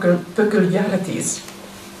physical peculiarities.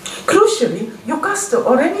 Crucially, Jocasta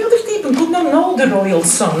or any other Theban could not know the royal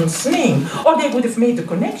son's name, or they would have made the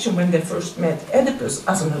connection when they first met Oedipus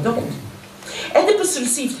as an adult. Oedipus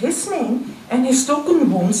received his name and his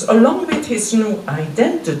token wounds along with his new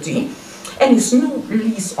identity and his new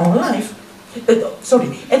lease on life.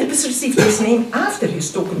 Oedipus received his name after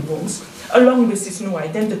his token wounds, along with his new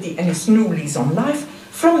identity and his new lease on life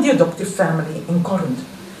from the adoptive family in Corinth.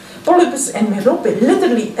 Polybus and Merope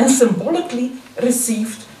literally and symbolically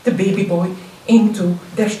received the baby boy into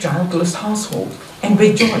their childless household, and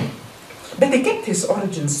with joy. But they kept his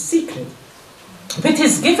origins secret. With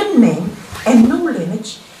his given name and no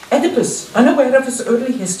lineage, Oedipus, unaware of his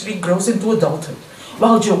early history, grows into adulthood,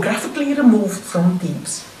 while geographically removed from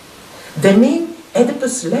Thebes. The name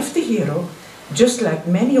Oedipus left the hero, just like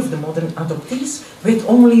many of the modern adoptees, with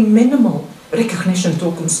only minimal recognition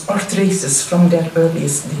tokens or traces from their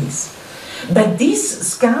earliest days. But these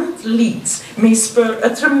scant leads may spur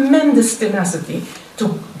a tremendous tenacity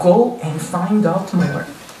to go and find out more.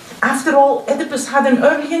 After all, Oedipus had an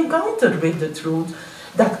early encounter with the truth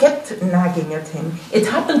that kept nagging at him. It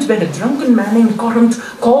happened when a drunken man in Corinth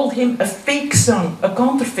called him a fake son, a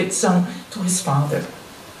counterfeit son to his father.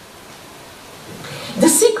 The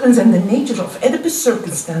sequence and the nature of Oedipus'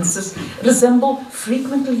 circumstances resemble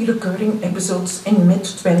frequently recurring episodes in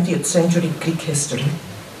mid-20th century Greek history.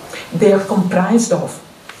 They are comprised of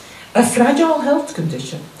a fragile health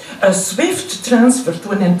condition, a swift transfer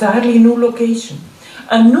to an entirely new location,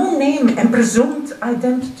 a new name and presumed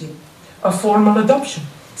identity, a formal adoption,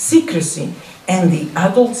 secrecy, and the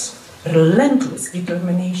adult's relentless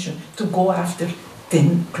determination to go after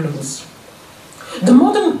thin clues. The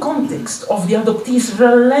modern context of the adoptees'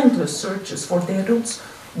 relentless searches for their roots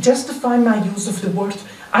justify my use of the word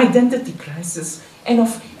identity crisis and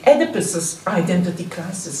of Oedipus's identity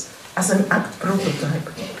crisis as an apt prototype.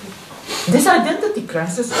 This identity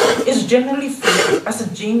crisis is generally framed as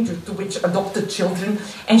a danger to which adopted children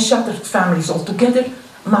and shattered families altogether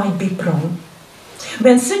might be prone.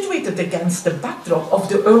 When situated against the backdrop of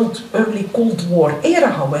the early Cold War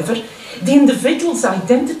era, however, the individual's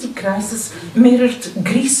identity crisis mirrored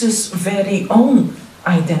Greece's very own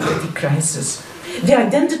identity crisis. The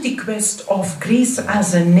identity quest of Greece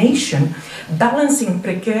as a nation, balancing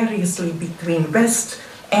precariously between West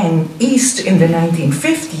and East in the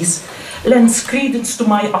 1950s, lends credence to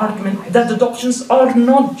my argument that adoptions are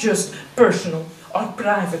not just personal or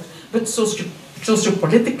private, but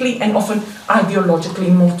sociopolitically and often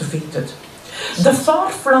ideologically motivated. The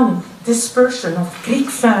far-flung dispersion of Greek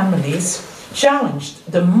families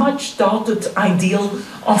challenged the much-doubted ideal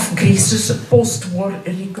of Greece's post-war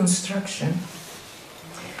reconstruction.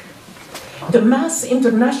 The mass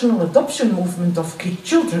international adoption movement of Greek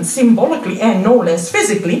children, symbolically and no less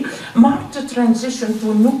physically, marked a transition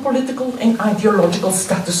to a new political and ideological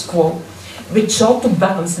status quo, which sought to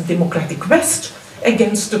balance the democratic West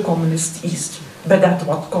against the communist East. But at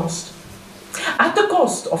what cost? At the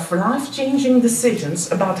cost of life-changing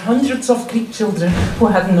decisions about hundreds of Greek children who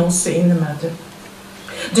had no say in the matter.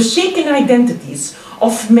 The shaken identities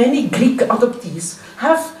of many Greek adoptees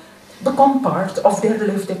have become part of their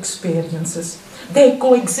lived experiences. They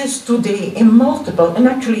coexist today in multiple and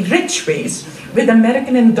actually rich ways with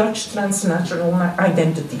American and Dutch transnational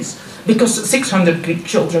identities, because 600 Greek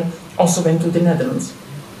children also went to the Netherlands.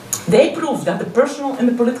 They prove that the personal and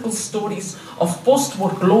the political stories of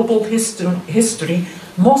post-war global history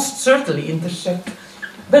most certainly intersect,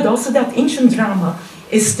 but also that ancient drama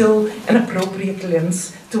is still an appropriate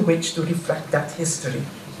lens to which to reflect that history.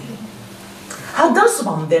 How does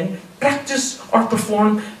one then practice or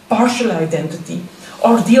perform partial identity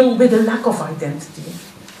or deal with a lack of identity?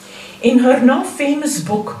 In her now famous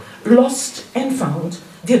book, Lost and Found,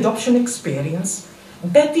 The Adoption Experience,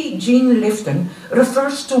 Betty Jean Lifton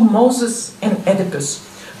refers to Moses and Oedipus,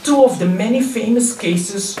 two of the many famous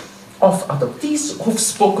cases of adoptees who've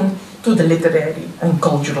spoken to the literary and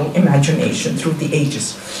cultural imagination through the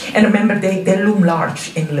ages. And remember, they loom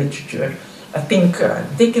large in literature. I think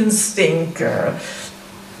Dickens,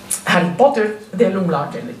 Harry Potter, they loom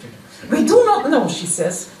large in literature. We do not know, she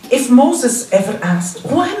says, if Moses ever asked,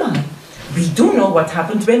 "Who am I?" We do know what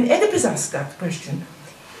happened when Oedipus asked that question,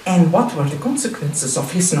 and what were the consequences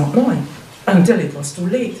of his not knowing, until it was too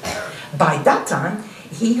late. By that time,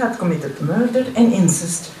 he had committed murder and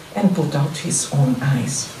incest and put out his own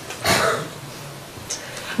eyes.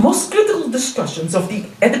 Most critical discussions of the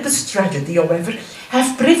Oedipus tragedy, however,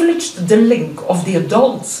 have privileged the link of the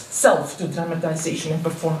adult's self to dramatization and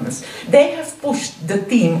performance. They have pushed the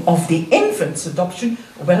theme of the infant's adoption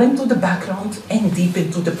well into the background and deep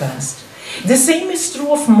into the past. The same is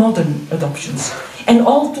true of modern adoptions, and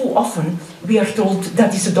all too often we are told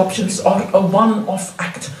that these adoptions are a one-off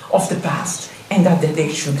act of the past and that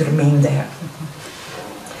they should remain there.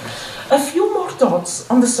 A few more thoughts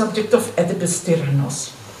on the subject of Oedipus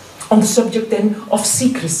Tyrannus, on the subject then of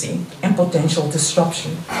secrecy and potential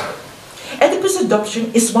disruption. Oedipus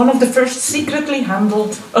adoption is one of the first secretly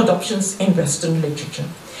handled adoptions in Western literature.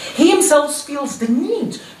 He himself feels the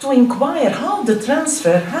need to inquire how the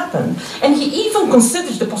transfer happened, and he even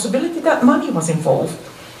considers the possibility that money was involved.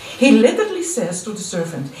 He literally says to the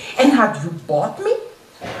servant, "And had you bought me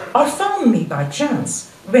or found me by chance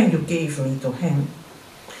when you gave me to him?"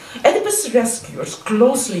 Oedipus' rescuers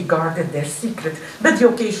closely guarded their secret, but the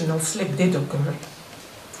occasional slip did occur.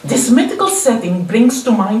 This mythical setting brings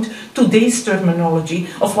to mind today's terminology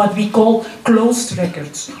of what we call closed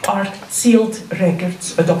records or sealed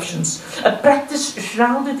records adoptions, a practice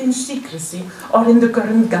shrouded in secrecy or in the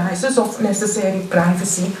current guises of necessary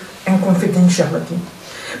privacy and confidentiality.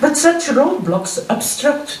 But such roadblocks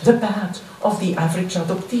obstruct the path of the average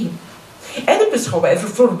adoptee. Oedipus, however,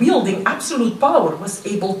 for wielding absolute power, was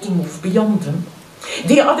able to move beyond them.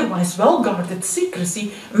 The otherwise well-guarded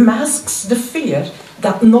secrecy masks the fear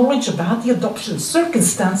that knowledge about the adoption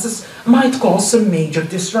circumstances might cause some major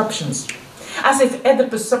disruptions, as if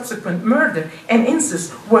Oedipus' subsequent murder and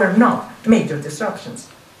incest were not major disruptions.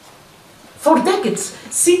 For decades,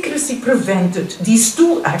 secrecy prevented these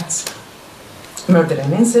two acts, murder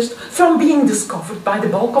and incest, from being discovered by the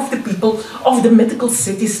bulk of the people of the mythical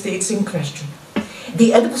city-states in question.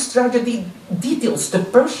 The Oedipus tragedy details the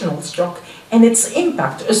personal shock and its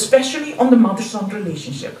impact, especially on the mother-son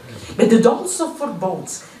relationship, but it also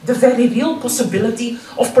forebodes the very real possibility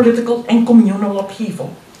of political and communal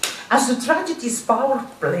upheaval. As the tragedy's power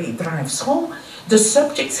play drives home, the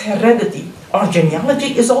subject's heredity or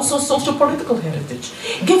genealogy is also socio-political heritage.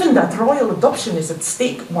 Given that royal adoption is at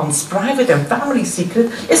stake, one's private and family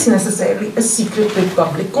secret is necessarily a secret with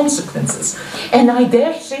public consequences. And I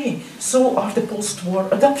dare say, so are the post-war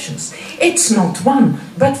adoptions. It's not 1,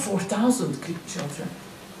 but 4,000 Greek children.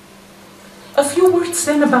 A few words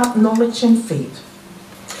then about knowledge and fate.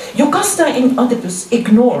 Jocasta and Oedipus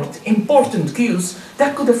ignored important cues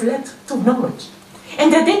that could have led to knowledge.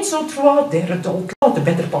 And they did so throughout their adult life, the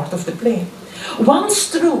better part of the play.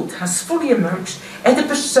 Once truth has fully emerged,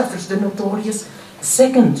 Oedipus suffers the notorious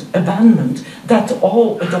second abandonment that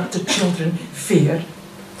all adopted children fear.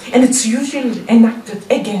 And it's usually enacted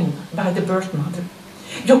again by the birth mother.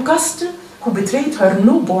 Jocasta, who betrayed her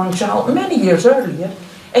newborn child many years earlier,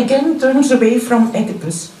 again turns away from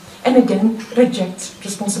Oedipus and again rejects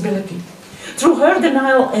responsibility. Through her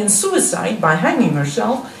denial and suicide by hanging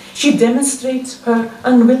herself, she demonstrates her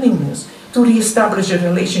unwillingness to re-establish a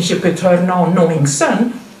relationship with her now knowing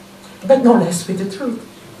son, but no less with the truth.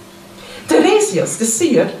 Tiresias, the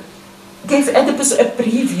seer, gave Oedipus a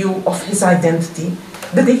preview of his identity,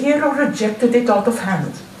 but the hero rejected it out of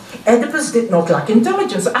hand. Oedipus did not lack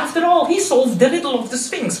intelligence. After all, he solved the riddle of the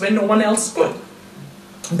Sphinx when no one else could.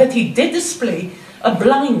 But he did display a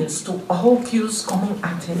blindness to all cues coming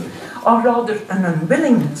at him, or rather an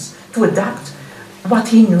unwillingness to adapt what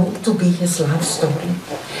he knew to be his life story.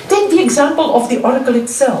 Take the example of the oracle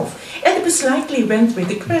itself. Oedipus likely went with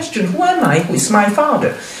the question, who am I? Who is my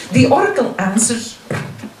father? The oracle answers,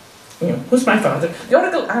 who's my father? The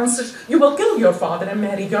oracle answers, you will kill your father and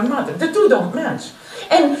marry your mother. The two don't match.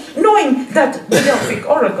 And knowing that the Delphic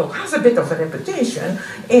oracle has a bit of a reputation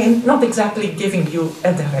in not exactly giving you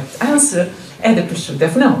a direct answer, Oedipus should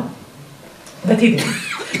have known. But he didn't.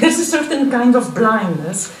 There's a certain kind of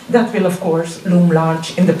blindness that will, of course, loom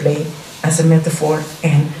large in the play as a metaphor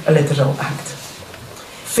and a literal act.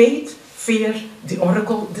 Fate, fear, the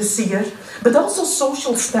oracle, the seer, but also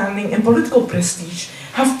social standing and political prestige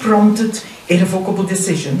have prompted irrevocable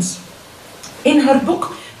decisions. In her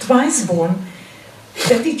book, Twice Born,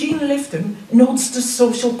 Betty Jean Lifton notes the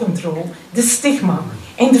social control, the stigma,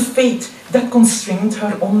 and the fate that constrained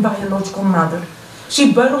her own biological mother.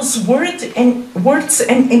 She borrows words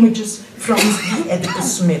and images from the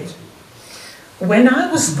Oedipus myth. When I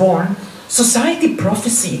was born, society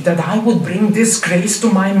prophesied that I would bring disgrace to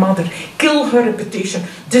my mother, kill her reputation,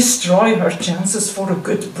 destroy her chances for a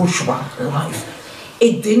good bourgeois life.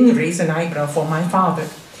 It didn't raise an eyebrow for my father.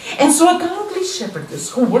 And so a kindly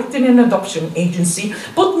shepherdess who worked in an adoption agency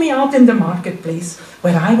put me out in the marketplace,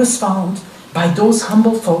 where I was found by those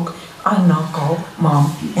humble folk I now call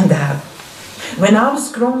Mom and Dad. When I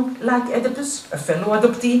was grown like Oedipus, a fellow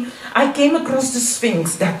adoptee, I came across the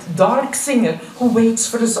Sphinx, that dark singer who waits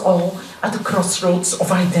for us all at the crossroads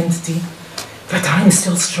of identity. But I'm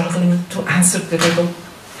still struggling to answer the riddle.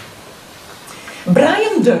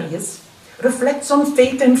 Brian Deree reflects on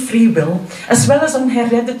fate and free will, as well as on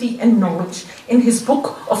heredity and knowledge, in his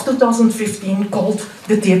book of 2015 called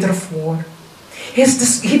The Theatre of War. He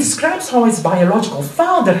describes how his biological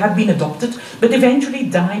father had been adopted, but eventually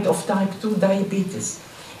died of type 2 diabetes.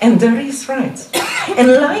 And Deree is right.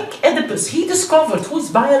 And like Oedipus, he discovered who his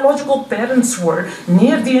biological parents were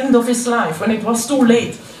near the end of his life, when it was too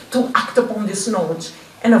late to act upon this knowledge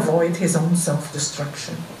and avoid his own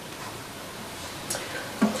self-destruction.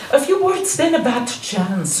 A few words then about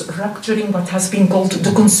chance, rupturing what has been called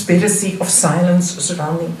the conspiracy of silence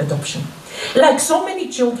surrounding adoption. Like so many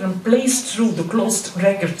children placed through the closed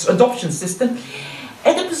records adoption system,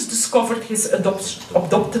 Oedipus discovered his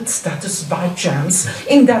adopted status by chance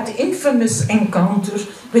in that infamous encounter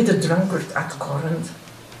with the drunkard at Corinth.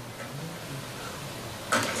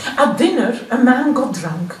 At dinner, a man got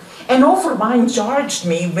drunk and over wine charged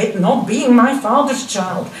me with not being my father's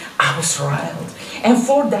child. I was riled, and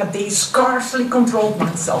for that day scarcely controlled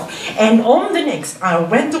myself. And on the next, I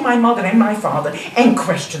went to my mother and my father and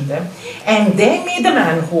questioned them, and they made the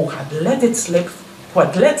man who had let slip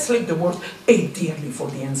the word pay dearly for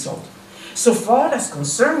the insult. So far as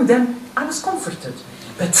concerned them, I was comforted,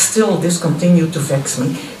 but still this continued to vex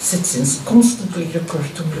me, since it constantly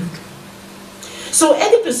recurred to me. So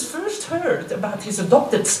Oedipus first heard about his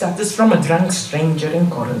adopted status from a drunk stranger in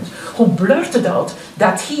Corinth, who blurted out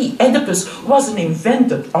that he, Oedipus, was an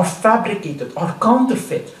invented or fabricated or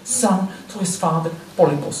counterfeit son to his father,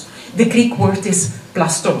 Polybos. The Greek word is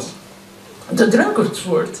plastos. The drunkard's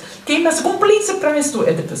word came as a complete surprise to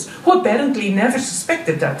Oedipus, who apparently never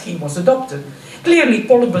suspected that he was adopted. Clearly,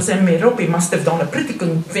 Polybos and Merope must have done a pretty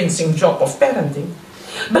convincing job of parenting.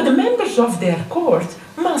 But the members of their court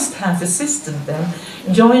must have assisted them,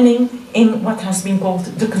 joining in what has been called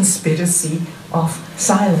the conspiracy of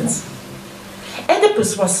silence.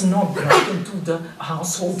 Oedipus was not brought into the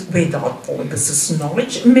household without Polybus's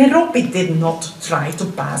knowledge. Merope did not try to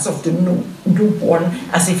pass off the newborn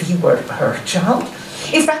as if he were her child.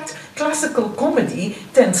 In fact, classical comedy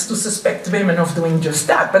tends to suspect women of doing just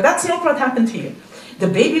that, but that's not what happened here. The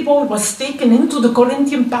baby boy was taken into the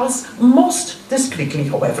Corinthian palace most discreetly,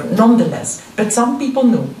 however, nonetheless, but some people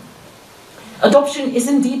knew. Adoption is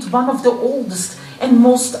indeed one of the oldest and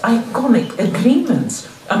most iconic agreements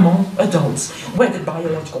among adults, whether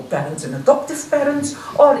biological parents and adoptive parents,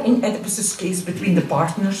 or in Oedipus's case between the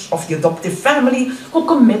partners of the adoptive family who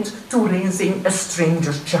commit to raising a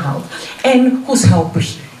stranger child and whose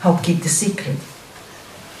helpers help keep the secret.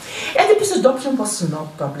 Oedipus' adoption was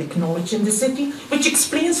not public knowledge in the city, which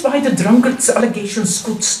explains why the drunkard's allegations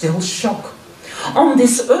could still shock. On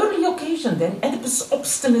this early occasion, then, Oedipus'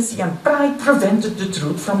 obstinacy and pride prevented the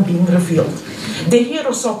truth from being revealed. The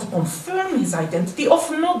hero sought to confirm his identity of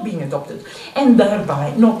not being adopted, and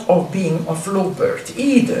thereby not of being of low birth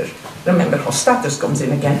either. Remember how status comes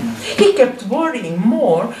in again. He kept worrying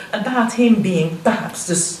more about him being perhaps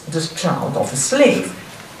the child of a slave.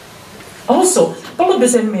 Also,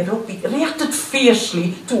 Polybus and Merope reacted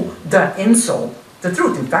fiercely to the insult, the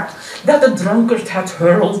truth in fact, that the drunkard had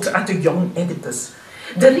hurled at the young Oedipus.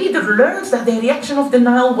 The reader learns that their reaction of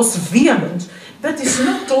denial was vehement, but is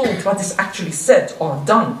not told what is actually said or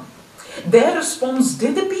done. Their response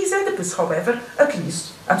did appease Oedipus, however, at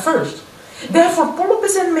least at first. Therefore,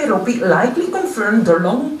 Polybus and Merope likely confirmed the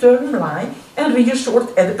long-term lie and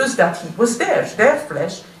reassured Oedipus that he was theirs, their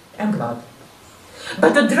flesh and blood.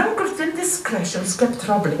 But the drunkard's indiscretions kept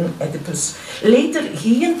troubling Oedipus. Later,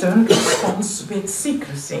 he in turn responds with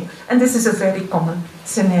secrecy, and this is a very common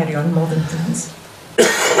scenario in modern times.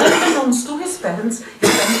 Unbeknownst to his parents, he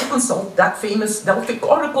went to consult that famous Delphic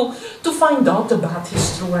oracle to find out about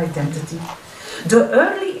his true identity. The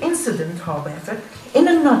early incident, however, in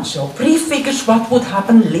a nutshell, prefigures what would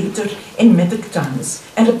happen later in Mythic times,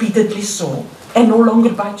 and repeatedly so, and no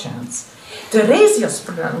longer by chance. Teiresias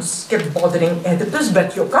perhaps kept bothering Oedipus,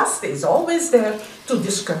 but Iocaste is always there to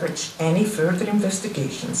discourage any further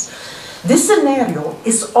investigations. This scenario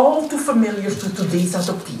is all too familiar to today's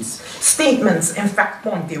adoptees. Statements, in fact,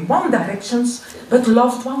 point in one direction, but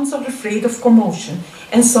loved ones are afraid of commotion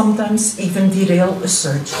and sometimes even derail a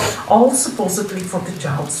search, all supposedly for the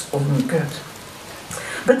child's own good.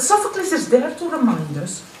 But Sophocles is there to remind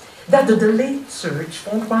us that the delayed search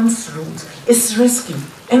for one's root is risky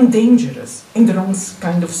and dangerous in the wrong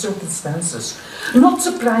kind of circumstances. Not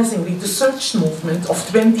surprisingly, the search movement of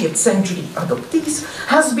 20th century adoptees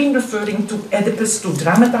has been referring to Oedipus to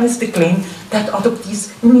dramatize the claim that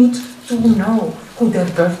adoptees need to know who their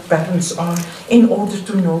birth parents are in order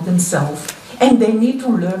to know themselves, and they need to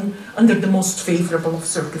learn under the most favorable of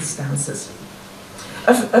circumstances.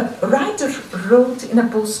 A writer wrote in a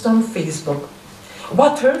post on Facebook,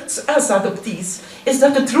 "What hurts us adoptees is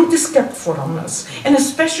that the truth is kept from us, and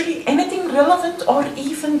especially anything relevant or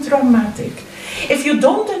even traumatic. If you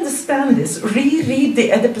don't understand this, reread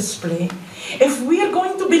the Oedipus play. If we are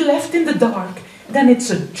going to be left in the dark, then it's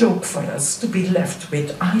a joke for us to be left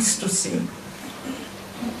with eyes to see."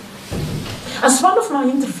 As one of my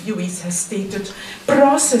interviewees has stated,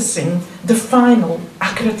 processing the final,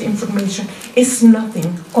 accurate information is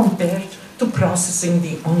nothing compared to processing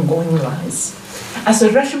the ongoing lies. As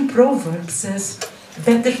a Russian proverb says,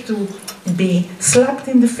 better to be slapped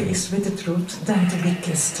in the face with the truth than to be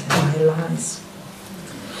kissed by lies.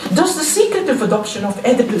 Thus, the secretive adoption of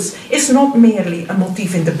Oedipus is not merely a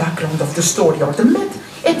motif in the background of the story or the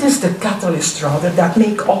myth, it is the catalyst rather that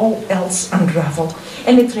make all else unravel,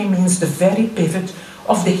 and it remains the very pivot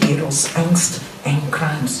of the hero's angst and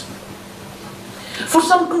crimes. For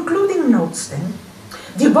some concluding notes then,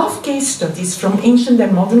 the above case studies from ancient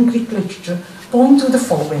and modern Greek literature point to the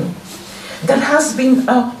following. There has been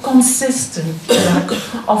a consistent lack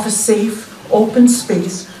of a safe, open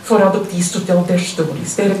space for adoptees to tell their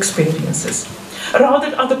stories, their experiences.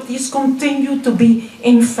 Rather, adoptees continue to be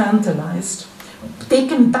infantilized,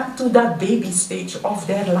 taken back to that baby stage of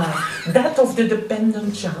their life, that of the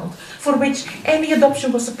dependent child, for which any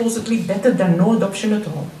adoption was supposedly better than no adoption at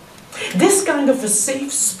all. This kind of a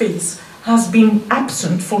safe space has been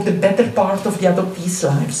absent for the better part of the adoptees'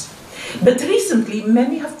 lives. But recently,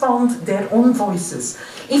 many have found their own voices,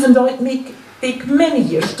 even though it may take many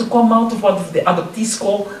years to come out of what the adoptees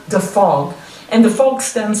call the fog. And the fog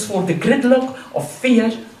stands for the gridlock of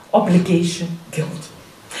fear, obligation, guilt.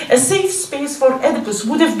 A safe space for Oedipus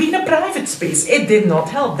would have been a private space. It did not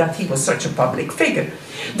help that he was such a public figure.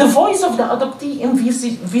 The voice of the adoptee in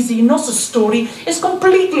Vizyinos' story is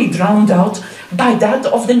completely drowned out by that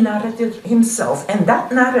of the narrator himself, and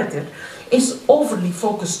that narrator is overly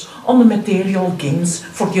focused on the material gains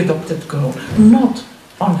for the adopted girl, not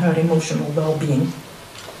on her emotional well-being.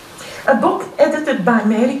 A book edited by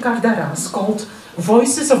Mary Kardaras called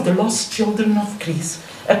Voices of the Lost Children of Greece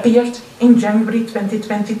appeared in January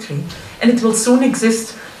 2023, and it will soon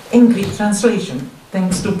exist in Greek translation,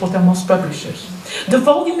 thanks to Potamos Publishers. The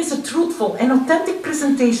volume is a truthful and authentic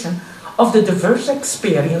presentation of the diverse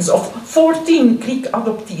experience of 14 Greek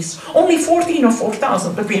adoptees, only 14 of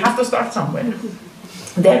 4,000, but we have to start somewhere.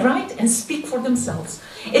 They write and speak for themselves.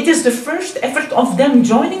 It is the first effort of them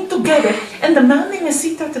joining together and demanding a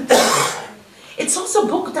seat at the table. It's also a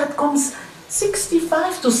book that comes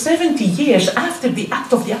 65 to 70 years after the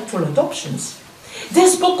act of the actual adoptions.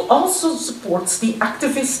 This book also supports the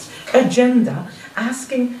activist agenda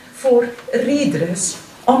asking for redress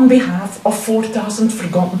on behalf of 4,000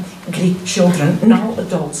 forgotten Greek children, now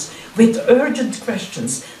adults, with urgent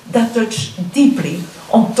questions that touch deeply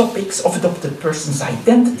on topics of adopted persons'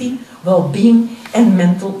 identity, well-being, and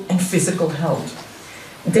mental and physical health.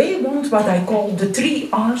 They want what I call the 3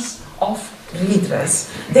 R's of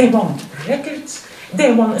redress. They want records,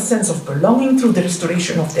 they want a sense of belonging through the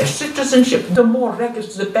restoration of their citizenship. The more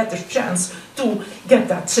records, the better chance to get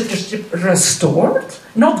that citizenship restored,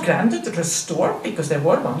 not granted, restored, because there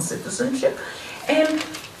were one citizenship. And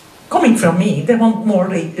coming from me, they want more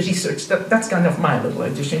research. That's kind of my little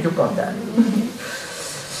addition, you got that.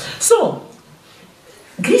 So,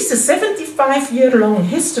 Greece's 75-year-long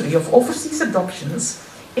history of overseas adoptions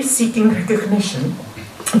is seeking recognition.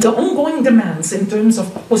 The ongoing demands in terms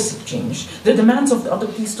of policy change, the demands of the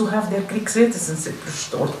adoptees to have their Greek citizenship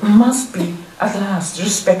restored, must be, at last,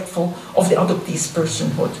 respectful of the adoptees'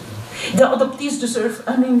 personhood. The adoptees deserve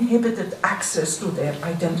uninhibited access to their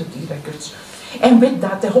identity records. And with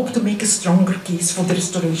that, they hope to make a stronger case for the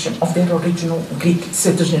restoration of their original Greek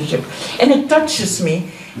citizenship. And it touches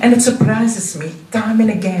me, and it surprises me, time and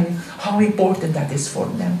again, how important that is for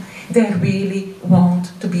them. They really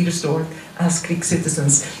want to be restored as Greek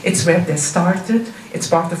citizens. It's where they started, it's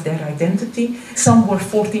part of their identity. Some were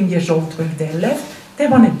 14 years old where they left, they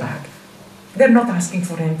want it back. They're not asking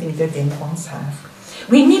for anything they didn't once have.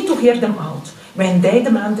 We need to hear them out when they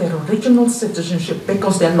demand their original citizenship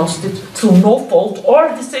because they lost it through no fault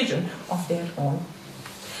or decision of their own.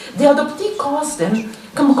 The adoptee cause then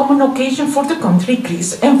become an occasion for the country,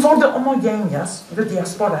 Greece, and for the homogenias, the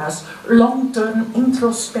diasporas, long-term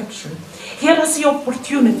introspection. Here I see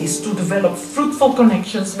opportunities to develop fruitful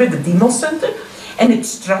connections with the Demos Center and its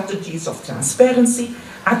strategies of transparency,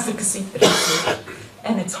 advocacy, research,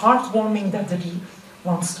 and it's heartwarming that Deree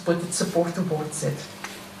wants to put its support towards it.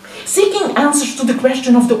 Seeking answers to the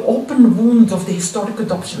question of the open wound of the historic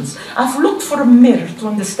adoptions, I've looked for a mirror to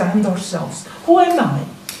understand ourselves. Who am I?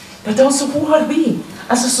 But also, who are we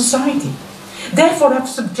as a society? Therefore, I've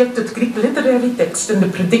subjected Greek literary text and the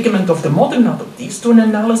predicament of the modern adoptees to an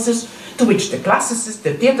analysis to which the classicist,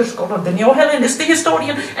 the theatre scholar, the neo-Hellenist, the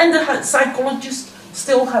historian, and the psychologist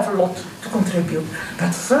still have a lot to contribute.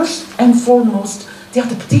 But first and foremost, the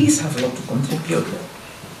adoptees have a lot to contribute.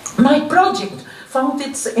 My project found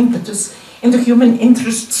its impetus in the human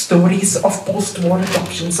interest stories of post-war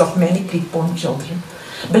adoptions of many Greek-born children.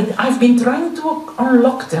 But I've been trying to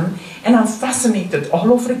unlock them, and I'm fascinated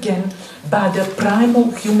all over again by the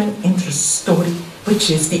primal human interest story,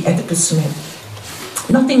 which is the Oedipus myth.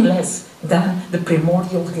 Nothing less than the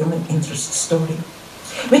primordial human interest story.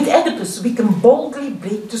 With Oedipus, we can boldly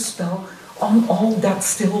break the spell on all that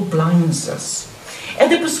still blinds us.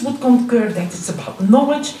 Oedipus would concur that it's about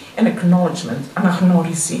knowledge and acknowledgement,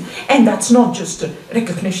 anagnorisy, and that's not just a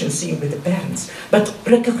recognition seen with the parents, but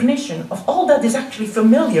recognition of all that is actually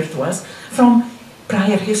familiar to us from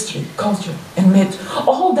prior history, culture, and myth,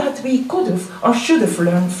 all that we could have or should have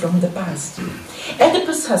learned from the past.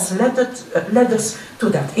 Oedipus has led us to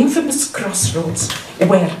that infamous crossroads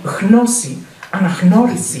where gnosi,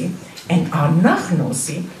 anagnorisy, and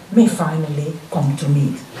anagnosi may finally come to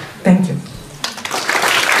meet. Thank you.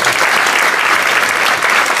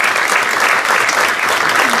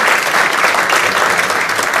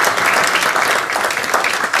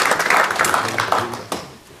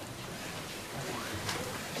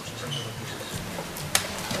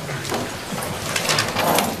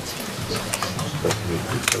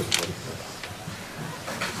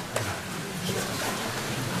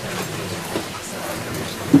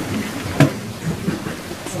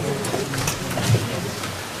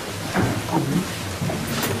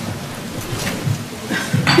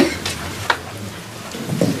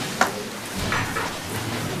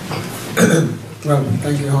 Well,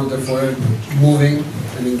 thank you, Gonda, for a moving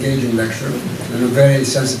and engaging lecture on a very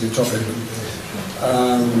sensitive topic.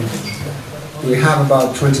 We have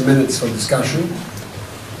about 20 minutes for discussion.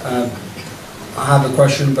 I have a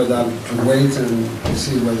question, but I'll wait and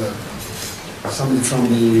see whether somebody from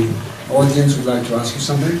the audience would like to ask you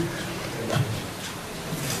something.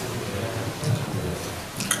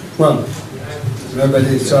 Well,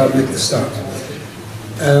 nobody, so I'll make the start.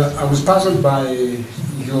 I was puzzled by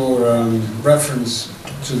your reference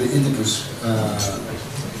to the Oedipus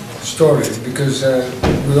story, because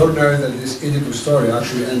we all know that this Oedipus story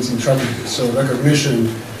actually ends in tragedy. So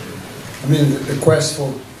recognition, I mean, the quest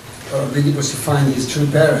for Oedipus to find his true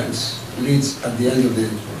parents leads at the end of the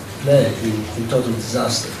play in total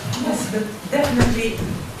disaster. Yes, but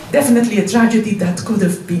definitely a tragedy that could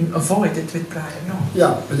have been avoided with Prior, no?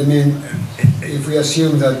 Yeah, but I mean, if we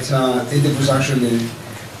assume that Oedipus actually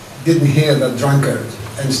didn't hear that drunkard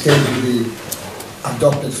and stayed with the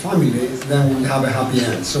adopted family, then we'll have a happy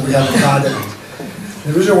end. So we have a bad end.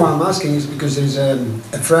 The reason why I'm asking is because there's a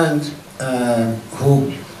friend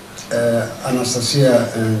who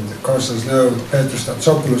Anastasia and Koraes know,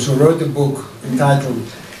 Sophocles, who wrote a book entitled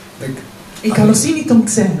Η καλοσύνη των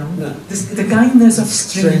ξένων, the kindness of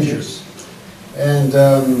strangers. And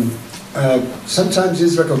sometimes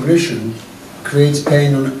this recognition creates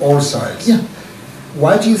pain on all sides. Yeah.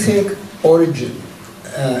 Why do you think origin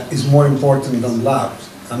is more important than love?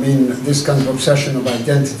 I mean, this kind of obsession of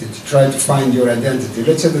identity, to try to find your identity.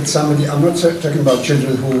 Let's say that somebody, I'm not talking about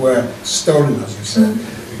children who were stolen, as you said.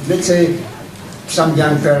 Let's say some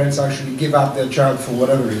young parents actually give up their child for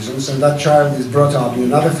whatever reasons, and that child is brought up in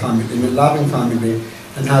another family, in a loving family,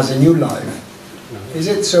 and has a new life. Is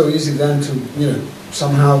it so easy then to, you know,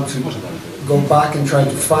 somehow to go back and try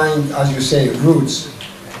to find, as you say, roots?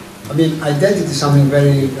 I mean, identity is something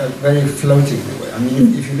very, very floating in a way. I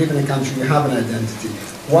mean, if you live in a country, you have an identity.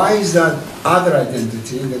 Why is that other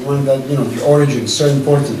identity, the one that, you know, the origin, so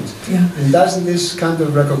important? Yeah. And doesn't this kind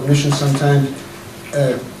of recognition sometimes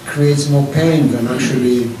creates more pain than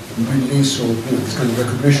actually release, or, you know, this kind of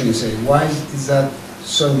recognition? You say, why is that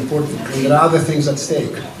so important? And there are other things at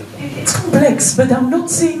stake. It's complex, but I'm not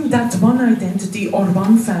saying that one identity or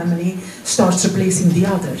one family starts replacing the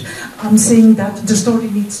other. I'm saying that the story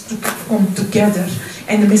needs to come together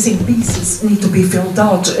and the missing pieces need to be filled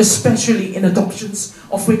out, especially in adoptions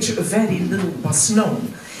of which very little was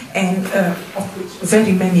known, and of which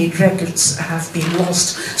very many records have been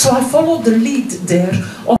lost. So I follow the lead there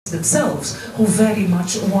of themselves, who very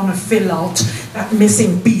much want to fill out that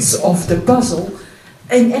missing piece of the puzzle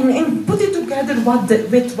and put it together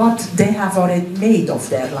with what they have already made of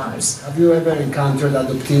their lives. Have you ever encountered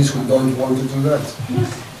adoptees who don't want to do that?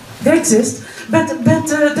 Yes, they exist, but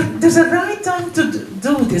there's a right time to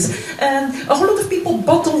do this. And a whole lot of people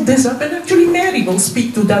bottle this up, and actually Mary will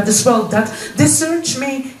speak to that as well, that the search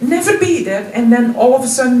may never be there and then all of a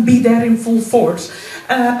sudden be there in full force.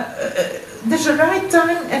 There's a right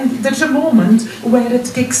time and there's a moment where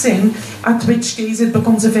it kicks in, at which case it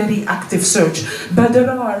becomes a very active search. But there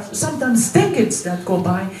are sometimes decades that go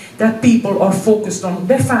by that people are focused on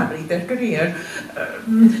their family, their career,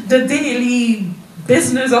 the daily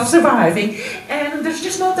business of surviving, and there's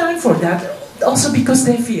just no time for that. Also because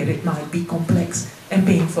they fear it might be complex and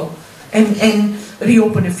painful and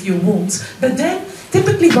reopen a few wounds. But then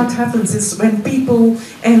typically what happens is when people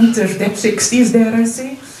enter their 60s, dare I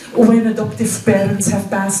say, when adoptive parents have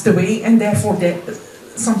passed away, and therefore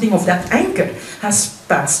something of that anchor has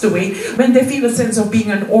passed away, when they feel a sense of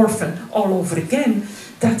being an orphan all over again,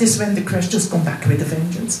 that is when the crashes come back with a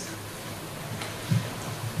vengeance.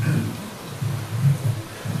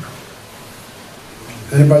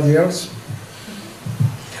 Anybody else?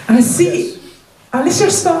 I see. Yes. Alicia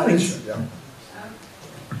Starnes. Yeah.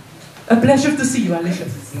 A pleasure to see you, Alicia.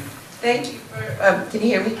 Thank you for, can you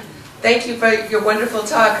hear me? Thank you for your wonderful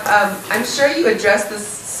talk. I'm sure you addressed this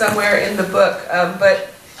somewhere in the book, but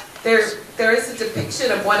there is a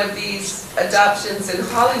depiction of one of these adoptions in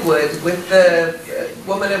Hollywood with the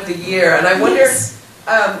Woman of the Year, and I wonder,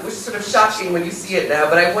 which is sort of shocking when you see it now,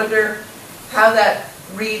 but I wonder how that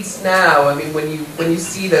reads now. I mean, when you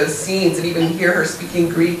see those scenes and even hear her speaking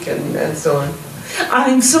Greek and so on.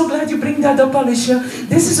 I'm so glad you bring that up, Alicia.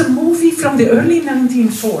 This is a movie from the early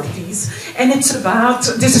 1940s, and it's about,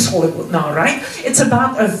 this is Hollywood now, right? It's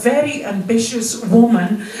about a very ambitious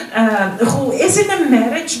woman who is in a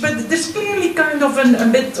marriage, but there's clearly kind of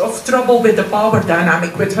a bit of trouble with the power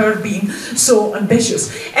dynamic with her being so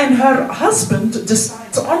ambitious. And her husband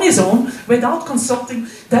decides on his own, without consulting,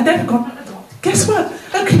 that they're going to adopt. Guess what?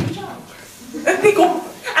 A Greek child. A Greek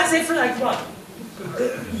orphan. As if like what?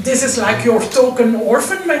 This is like your token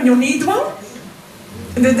orphan when you need one.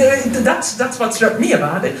 That's what struck me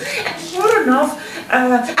about it. And sure enough,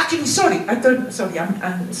 actually,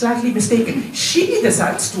 I'm slightly mistaken. She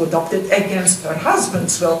decides to adopt it against her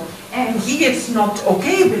husband's will, and he is not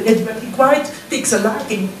okay with it, but he quite takes a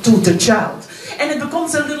liking to the child. And it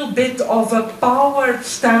becomes a little bit of a power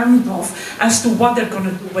standoff as to what they're going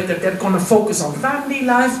to do, whether they're going to focus on family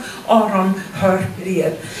life or on her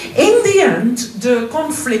career. In the end, the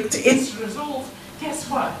conflict is resolved, guess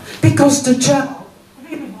what? Because the child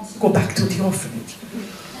really wants to go back to the orphanage.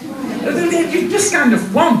 You just kind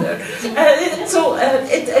of wonder.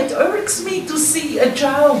 It irks me to see a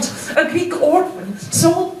child, a Greek orphan,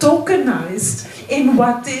 so tokenized in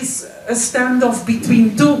what is a standoff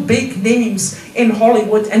between two big names in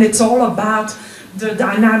Hollywood, and it's all about the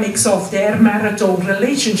dynamics of their marital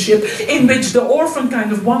relationship, in which the orphan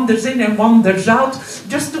kind of wanders in and wanders out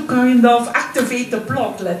just to kind of activate the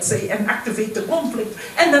plot, let's say, and activate the conflict,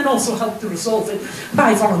 and then also help to resolve it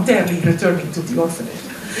by voluntarily returning to the orphanage.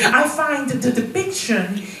 I find the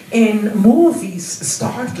depiction in movies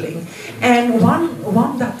startling, and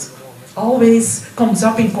one that always comes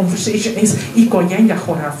up in conversation is Οικογένεια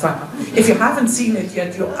Χωράφα. If you haven't seen it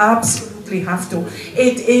yet, you absolutely have to.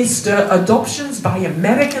 It is the adoptions by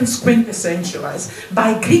Americans quintessentialized,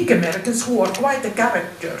 by Greek Americans who are quite a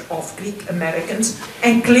character of Greek Americans,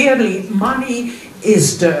 and clearly money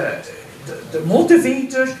is the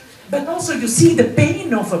motivator, but also you see the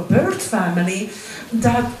pain of a bird family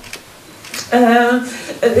that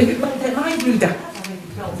mind you,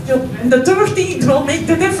 and the 13th will make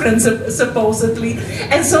the difference, supposedly.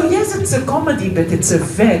 And so, yes, it's a comedy, but it's a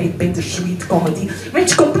very bittersweet comedy,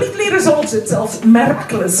 which completely resolves itself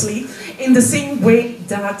miraculously in the same way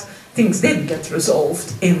that things did get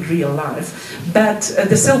resolved in real life. But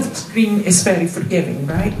the silver screen is very forgiving,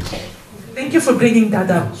 right? Thank you for bringing that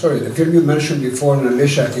up. Sorry, the film you mentioned before,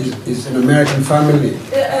 Alicia, is an American family.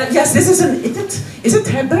 Yes, this is is it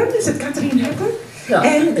Hepburn? Is it Catherine Hepburn? Yeah,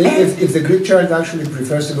 and if the Greek child actually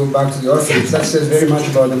prefers to go back to the orphanage, that says very much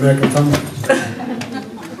about the American family.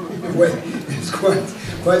 Well, it's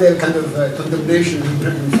quite a kind of condemnation of the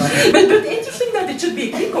American family. But interesting that it should be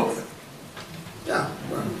a Greek orphan. Yeah,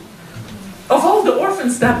 well. Of all the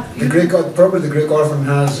orphans that... Probably the Greek orphan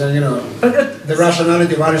has, the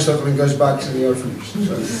rationality of Aristotle and goes back to the orphanage.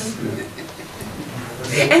 So,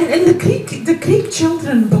 yeah. And the Greek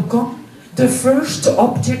children become the first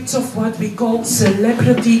objects of what we call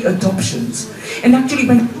celebrity adoptions. And actually,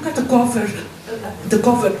 when you look at the cover on the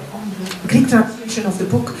Greek translation of the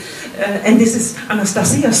book, and this is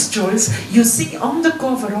Anastasia's choice, you see on the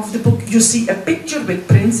cover of the book, you see a picture with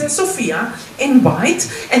Princess Sophia in white,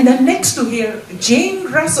 and then next to her, Jane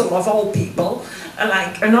Russell, of all people,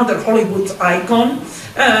 like another Hollywood icon,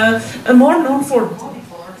 more known for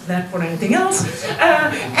than for anything else,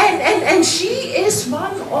 and she is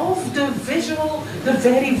one of the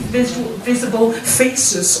very visible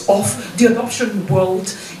faces of the adoption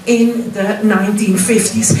world in the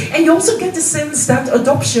 1950s. And you also get the sense that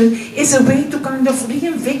adoption is a way to kind of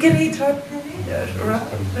reinvigorate her career,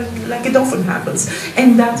 right? Like it often happens.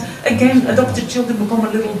 And that, again, adopted children become a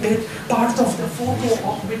little bit part of the photo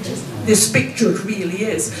of which this picture really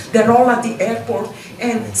is. They're all at the airport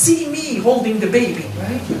and see me holding the baby,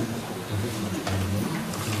 right?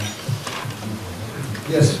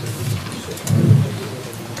 Yes.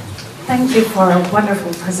 Thank you for a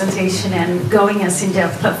wonderful presentation and going us in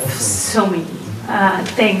depth of so many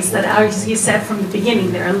things that, as you said from the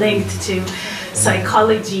beginning, they're linked to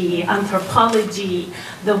psychology, anthropology,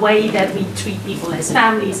 the way that we treat people as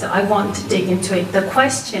families. So I want to dig into it. The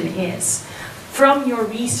question is, from your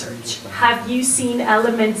research, have you seen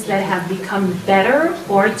elements that have become better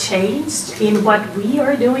or changed in what we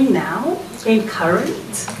are doing now, in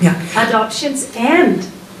current adoptions and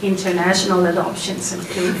international adoptions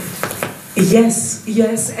included? Yes,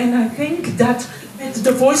 yes, and I think that with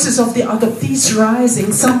the voices of the adoptees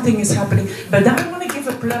rising, something is happening. But I want to give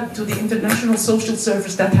a plug to the International Social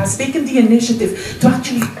Service that has taken the initiative to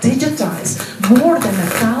actually digitize more than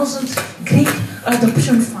 1,000 Greek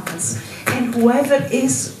adoption files. And whoever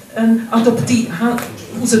is an adoptee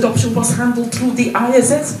whose adoption was handled through the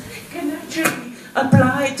ISS can actually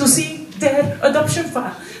apply to see their adoption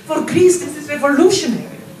file. For Greece, this is revolutionary.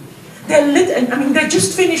 They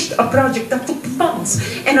just finished a project that took months,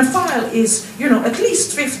 and a file is, at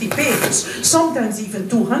least 50 pages, sometimes even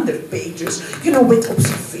 200 pages, with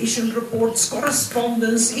observation reports,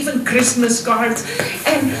 correspondence, even Christmas cards.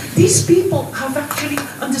 And these people have actually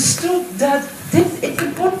understood that it's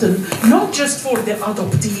important, not just for the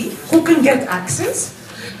adoptee who can get access,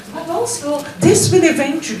 but also this will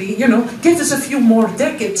eventually, give us a few more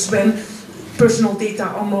decades when personal data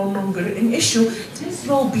are no longer an issue. This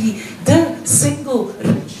will be the single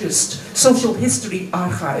richest social history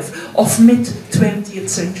archive of mid-20th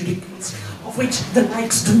century Greece, of which the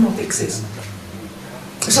likes do not exist.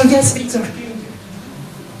 So yes, things are changing.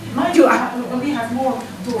 Mind you, we have more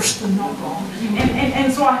doors to knock on.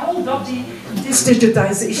 And so I hold up this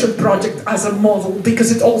digitization project as a model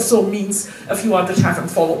because it also means a few others haven't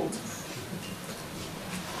followed.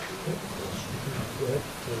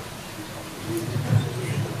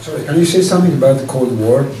 Sorry, can you say something about the Cold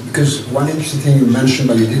War? Because one interesting thing you mentioned,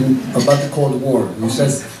 but you didn't, about the Cold War. You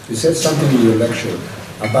said something in your lecture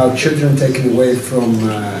about children taken away from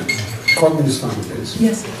communist families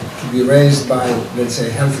to be raised by, let's say,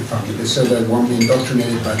 healthy families, so that won't be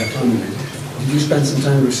indoctrinated by the family. Did you spend some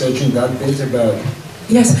time researching that bit about?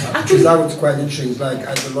 Yes, actually, that was quite interesting. It's like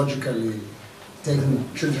ideologically taking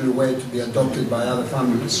children away to be adopted by other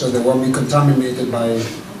families, so they won't be contaminated by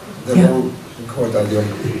their own.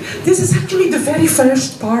 This is actually the very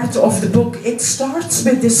first part of the book. It starts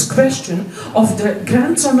with this question of the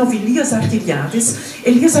grandson of Elias Argyriadis.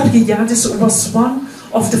 Elias Argyriadis was one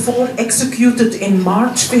of the 4 executed in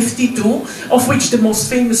March 52, of which the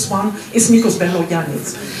most famous one is Nikos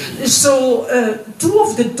Belogiannis. So 2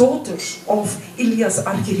 of the daughters of Elias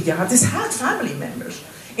Argyriadis had family members.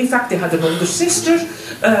 In fact, they had an older sister.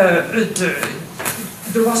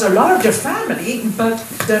 There was a larger family, but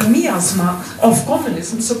the miasma of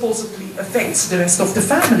communism supposedly affects the rest of the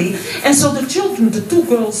family. And so the children, the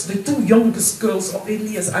 2 youngest girls of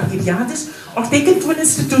Elias Argyriadis, are taken to an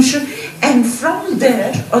institution and from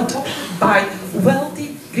there adopted by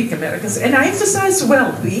wealthy Greek Americans. And I emphasize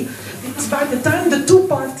wealthy because by the time the 2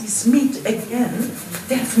 parties meet again,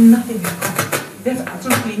 they have nothing in common. They have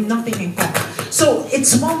absolutely nothing in common. So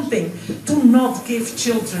it's one thing to not give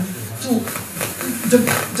children to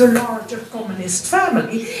the larger communist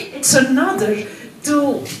family. It's another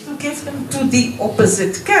to give them to the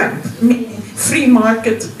opposite camp, meaning free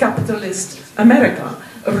market capitalist America,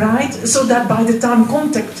 right? So that by the time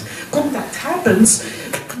contact happens,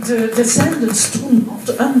 the descendants do not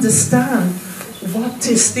understand what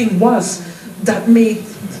this thing was that made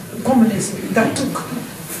communism, that took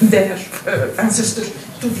their ancestors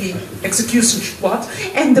to the execution squad,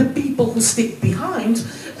 and the people who stick behind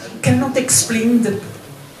cannot explain the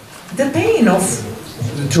pain of...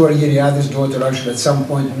 The 2 Argyriadis' daughter actually at some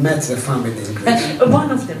point met the family in Greece.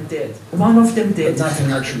 One of them did. One of them did. But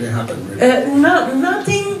nothing actually happened, really.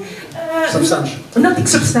 Nothing... substantial. Nothing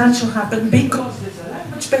substantial happened because there's a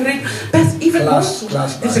language barrier, but even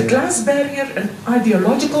there's a class barrier, an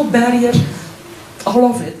ideological barrier, all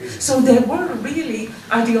of it. So they were really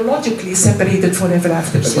ideologically separated forever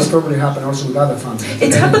after. But this probably happened also with other families.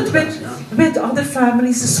 It happened with other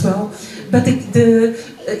families as well, but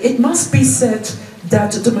it must be said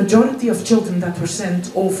that the majority of children that were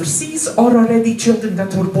sent overseas are already children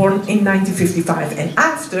that were born in 1955 and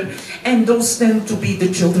after, and those tend to be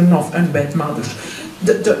the children of unwed mothers.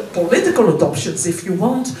 The political adoptions, if you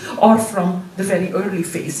want, are from the very early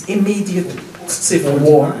phase, immediate Civil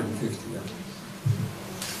War.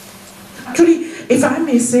 Actually, if I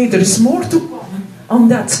may say, there is more to come on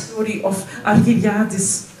that story of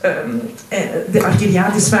Argyriadis, the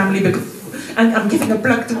Argyriadis family, because, and I'm giving a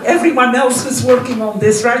plug to everyone else who's working on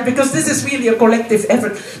this, right? Because this is really a collective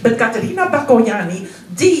effort. But Katerina Bakoyani,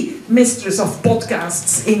 the mistress of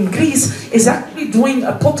podcasts in Greece, is actually doing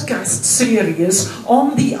a podcast series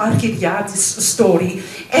on the Argyriadis story,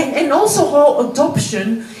 and also how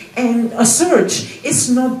adoption and a search is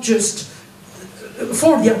not just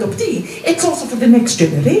for the adoptee, it's also for the next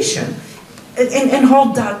generation. and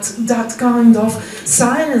how that kind of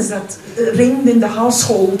silence that reigned in the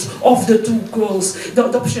household of the two girls, the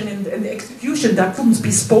adoption and the execution that couldn't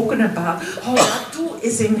be spoken about, how that too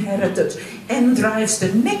is inherited and drives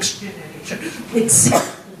the next generation. It's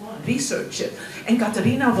research it. And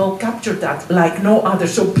Katerina will capture that like no other.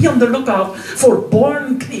 So be on the lookout for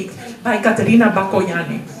Born Greek by Katerina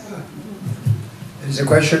Bakoyani. There's a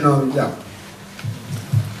question on, yeah.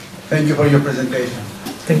 Thank you for your presentation.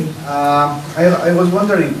 I was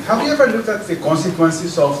wondering, have you ever looked at the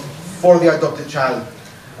consequences for the adopted child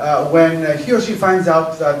when he or she finds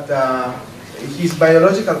out that his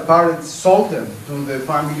biological parents sold them to the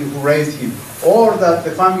family who raised him, or that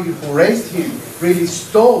the family who raised him really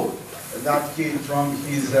stole that kid from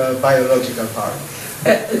his biological parents?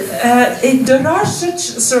 There are such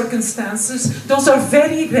circumstances. Those are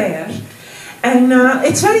very rare. And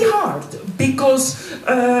it's very hard because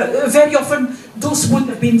very often those would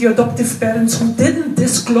have been the adoptive parents who didn't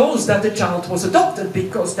disclose that the child was adopted,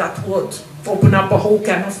 because that would open up a whole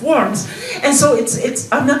can of worms. And so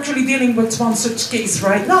I'm actually dealing with one such case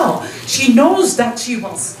right now. She knows that she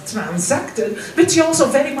was transacted, but she also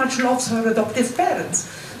very much loves her adoptive parents.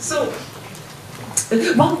 So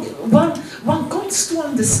one comes to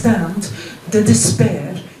understand the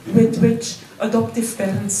despair with which adoptive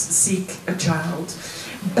parents seek a child.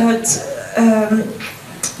 But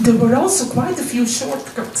there were also quite a few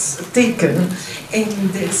shortcuts taken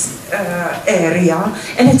in this area,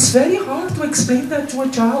 and it's very hard to explain that to a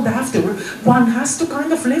child afterward. One has to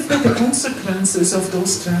kind of live with the consequences of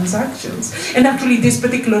those transactions. And actually this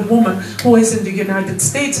particular woman who is in the United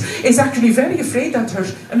States is actually very afraid that her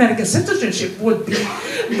American citizenship would be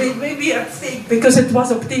maybe at stake because it was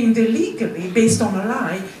obtained illegally based on a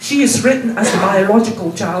lie. She is written as the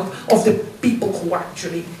biological child of the people who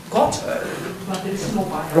actually got her, but there is no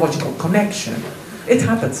biological connection. It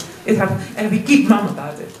happens, and we keep mum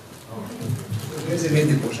about it. There's an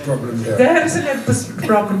Oedipus problem there. There is an Oedipus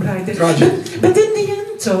problem right there. But in the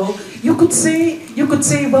end, though, you could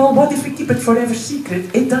say, well, what if we keep it forever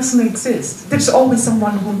secret? It doesn't exist. There's always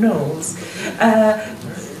someone who knows.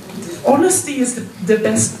 Honesty is the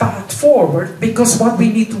best path forward, because what we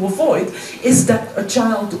need to avoid is that a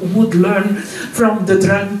child would learn from the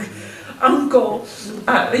drunk uncle,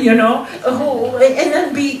 and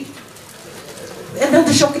then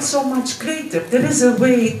the shock is so much greater. There is a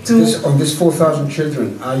way to... On these 4,000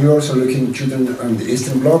 children, are you also looking at children on the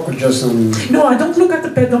Eastern Bloc or just on... No, I don't look at the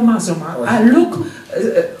pedomazoma. Oh. I look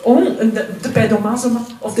on the pedomazoma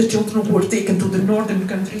of the children who were taken to the northern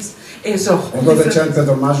countries. Although the child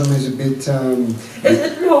pedomazoma is a bit...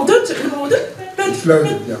 loaded. It's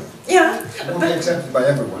loaded, yeah. Yeah. It won't be accepted by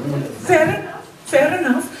everyone. Fair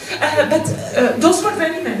enough. But those were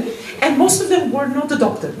very many, and most of them were not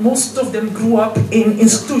adopted. Most of them grew up in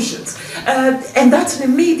institutions. And that's an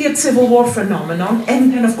immediate civil war phenomenon,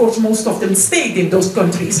 and of course most of them stayed in those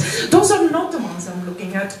countries. Those are not the ones I'm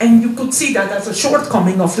looking at, and you could see that as a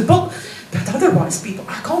shortcoming of the book. But otherwise, people,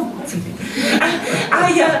 I can't believe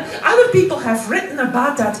it. Other people have written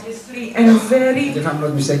about that history and very... If I'm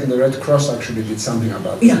not mistaken, the Red Cross actually did something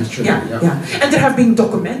about these children. Yeah. And there have been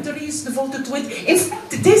documentaries devoted to it. In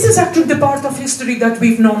fact, this is actually the part of history that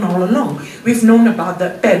we've known all along. We've known about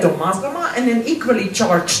the pedomazoma, and an equally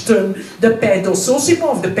charged term, the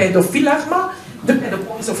pedososimo, the pedophilagma, the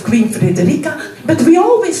pedopolis of Queen Frederica, but we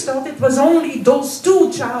always thought it was only those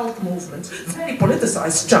two child movements, very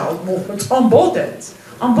politicized child movements on both ends.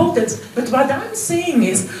 But what I'm saying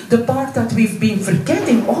is, the part that we've been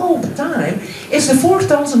forgetting all the time is the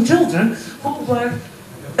 4,000 children who were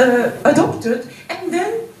adopted, and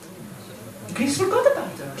then Greece forgot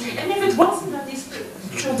about them. And if it wasn't that these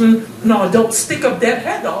children, don't stick up their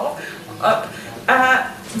head off,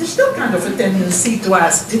 there's still kind of a tendency to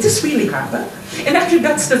ask, did this really happen? And actually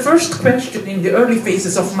that's the first question in the early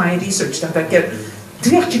phases of my research that I get.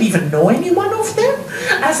 Do you actually even know anyone of them?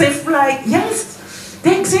 As if like, yes,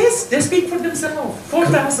 they exist, they speak for themselves.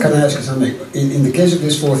 4,000. Can I ask you something? In the case of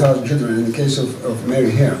these 4,000 children, in the case of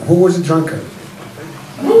Mary here, who was the drunkard?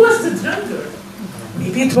 Who was the drunkard?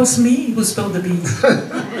 Maybe it was me who spilled the beans.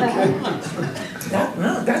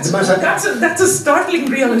 That's a startling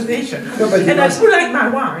realization. No, and I do like my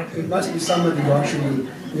wine. It must be somebody who actually,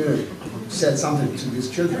 said something to these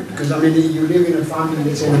children. Because I mean, you live in a family,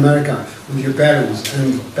 let's say in America, with your parents,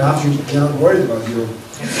 and perhaps you're not worried about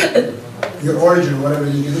your origin, or whatever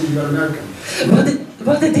you're American.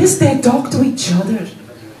 But it is, they talk to each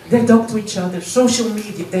other. Social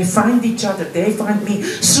media, they find each other, they find me.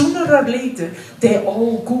 Sooner or later, they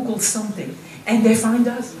all Google something, and they find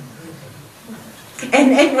us.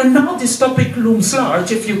 And now this topic looms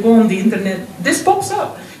large. If you go on the internet, this pops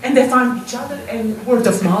up. and they find each other and word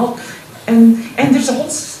of mouth, and there's a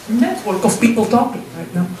whole network of people talking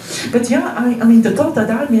right now. But yeah, I mean, the thought that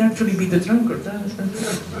I may actually be the drunkard.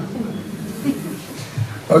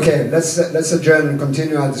 Okay, let's adjourn and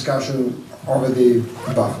continue our discussion over the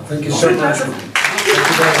above. Thank you so much.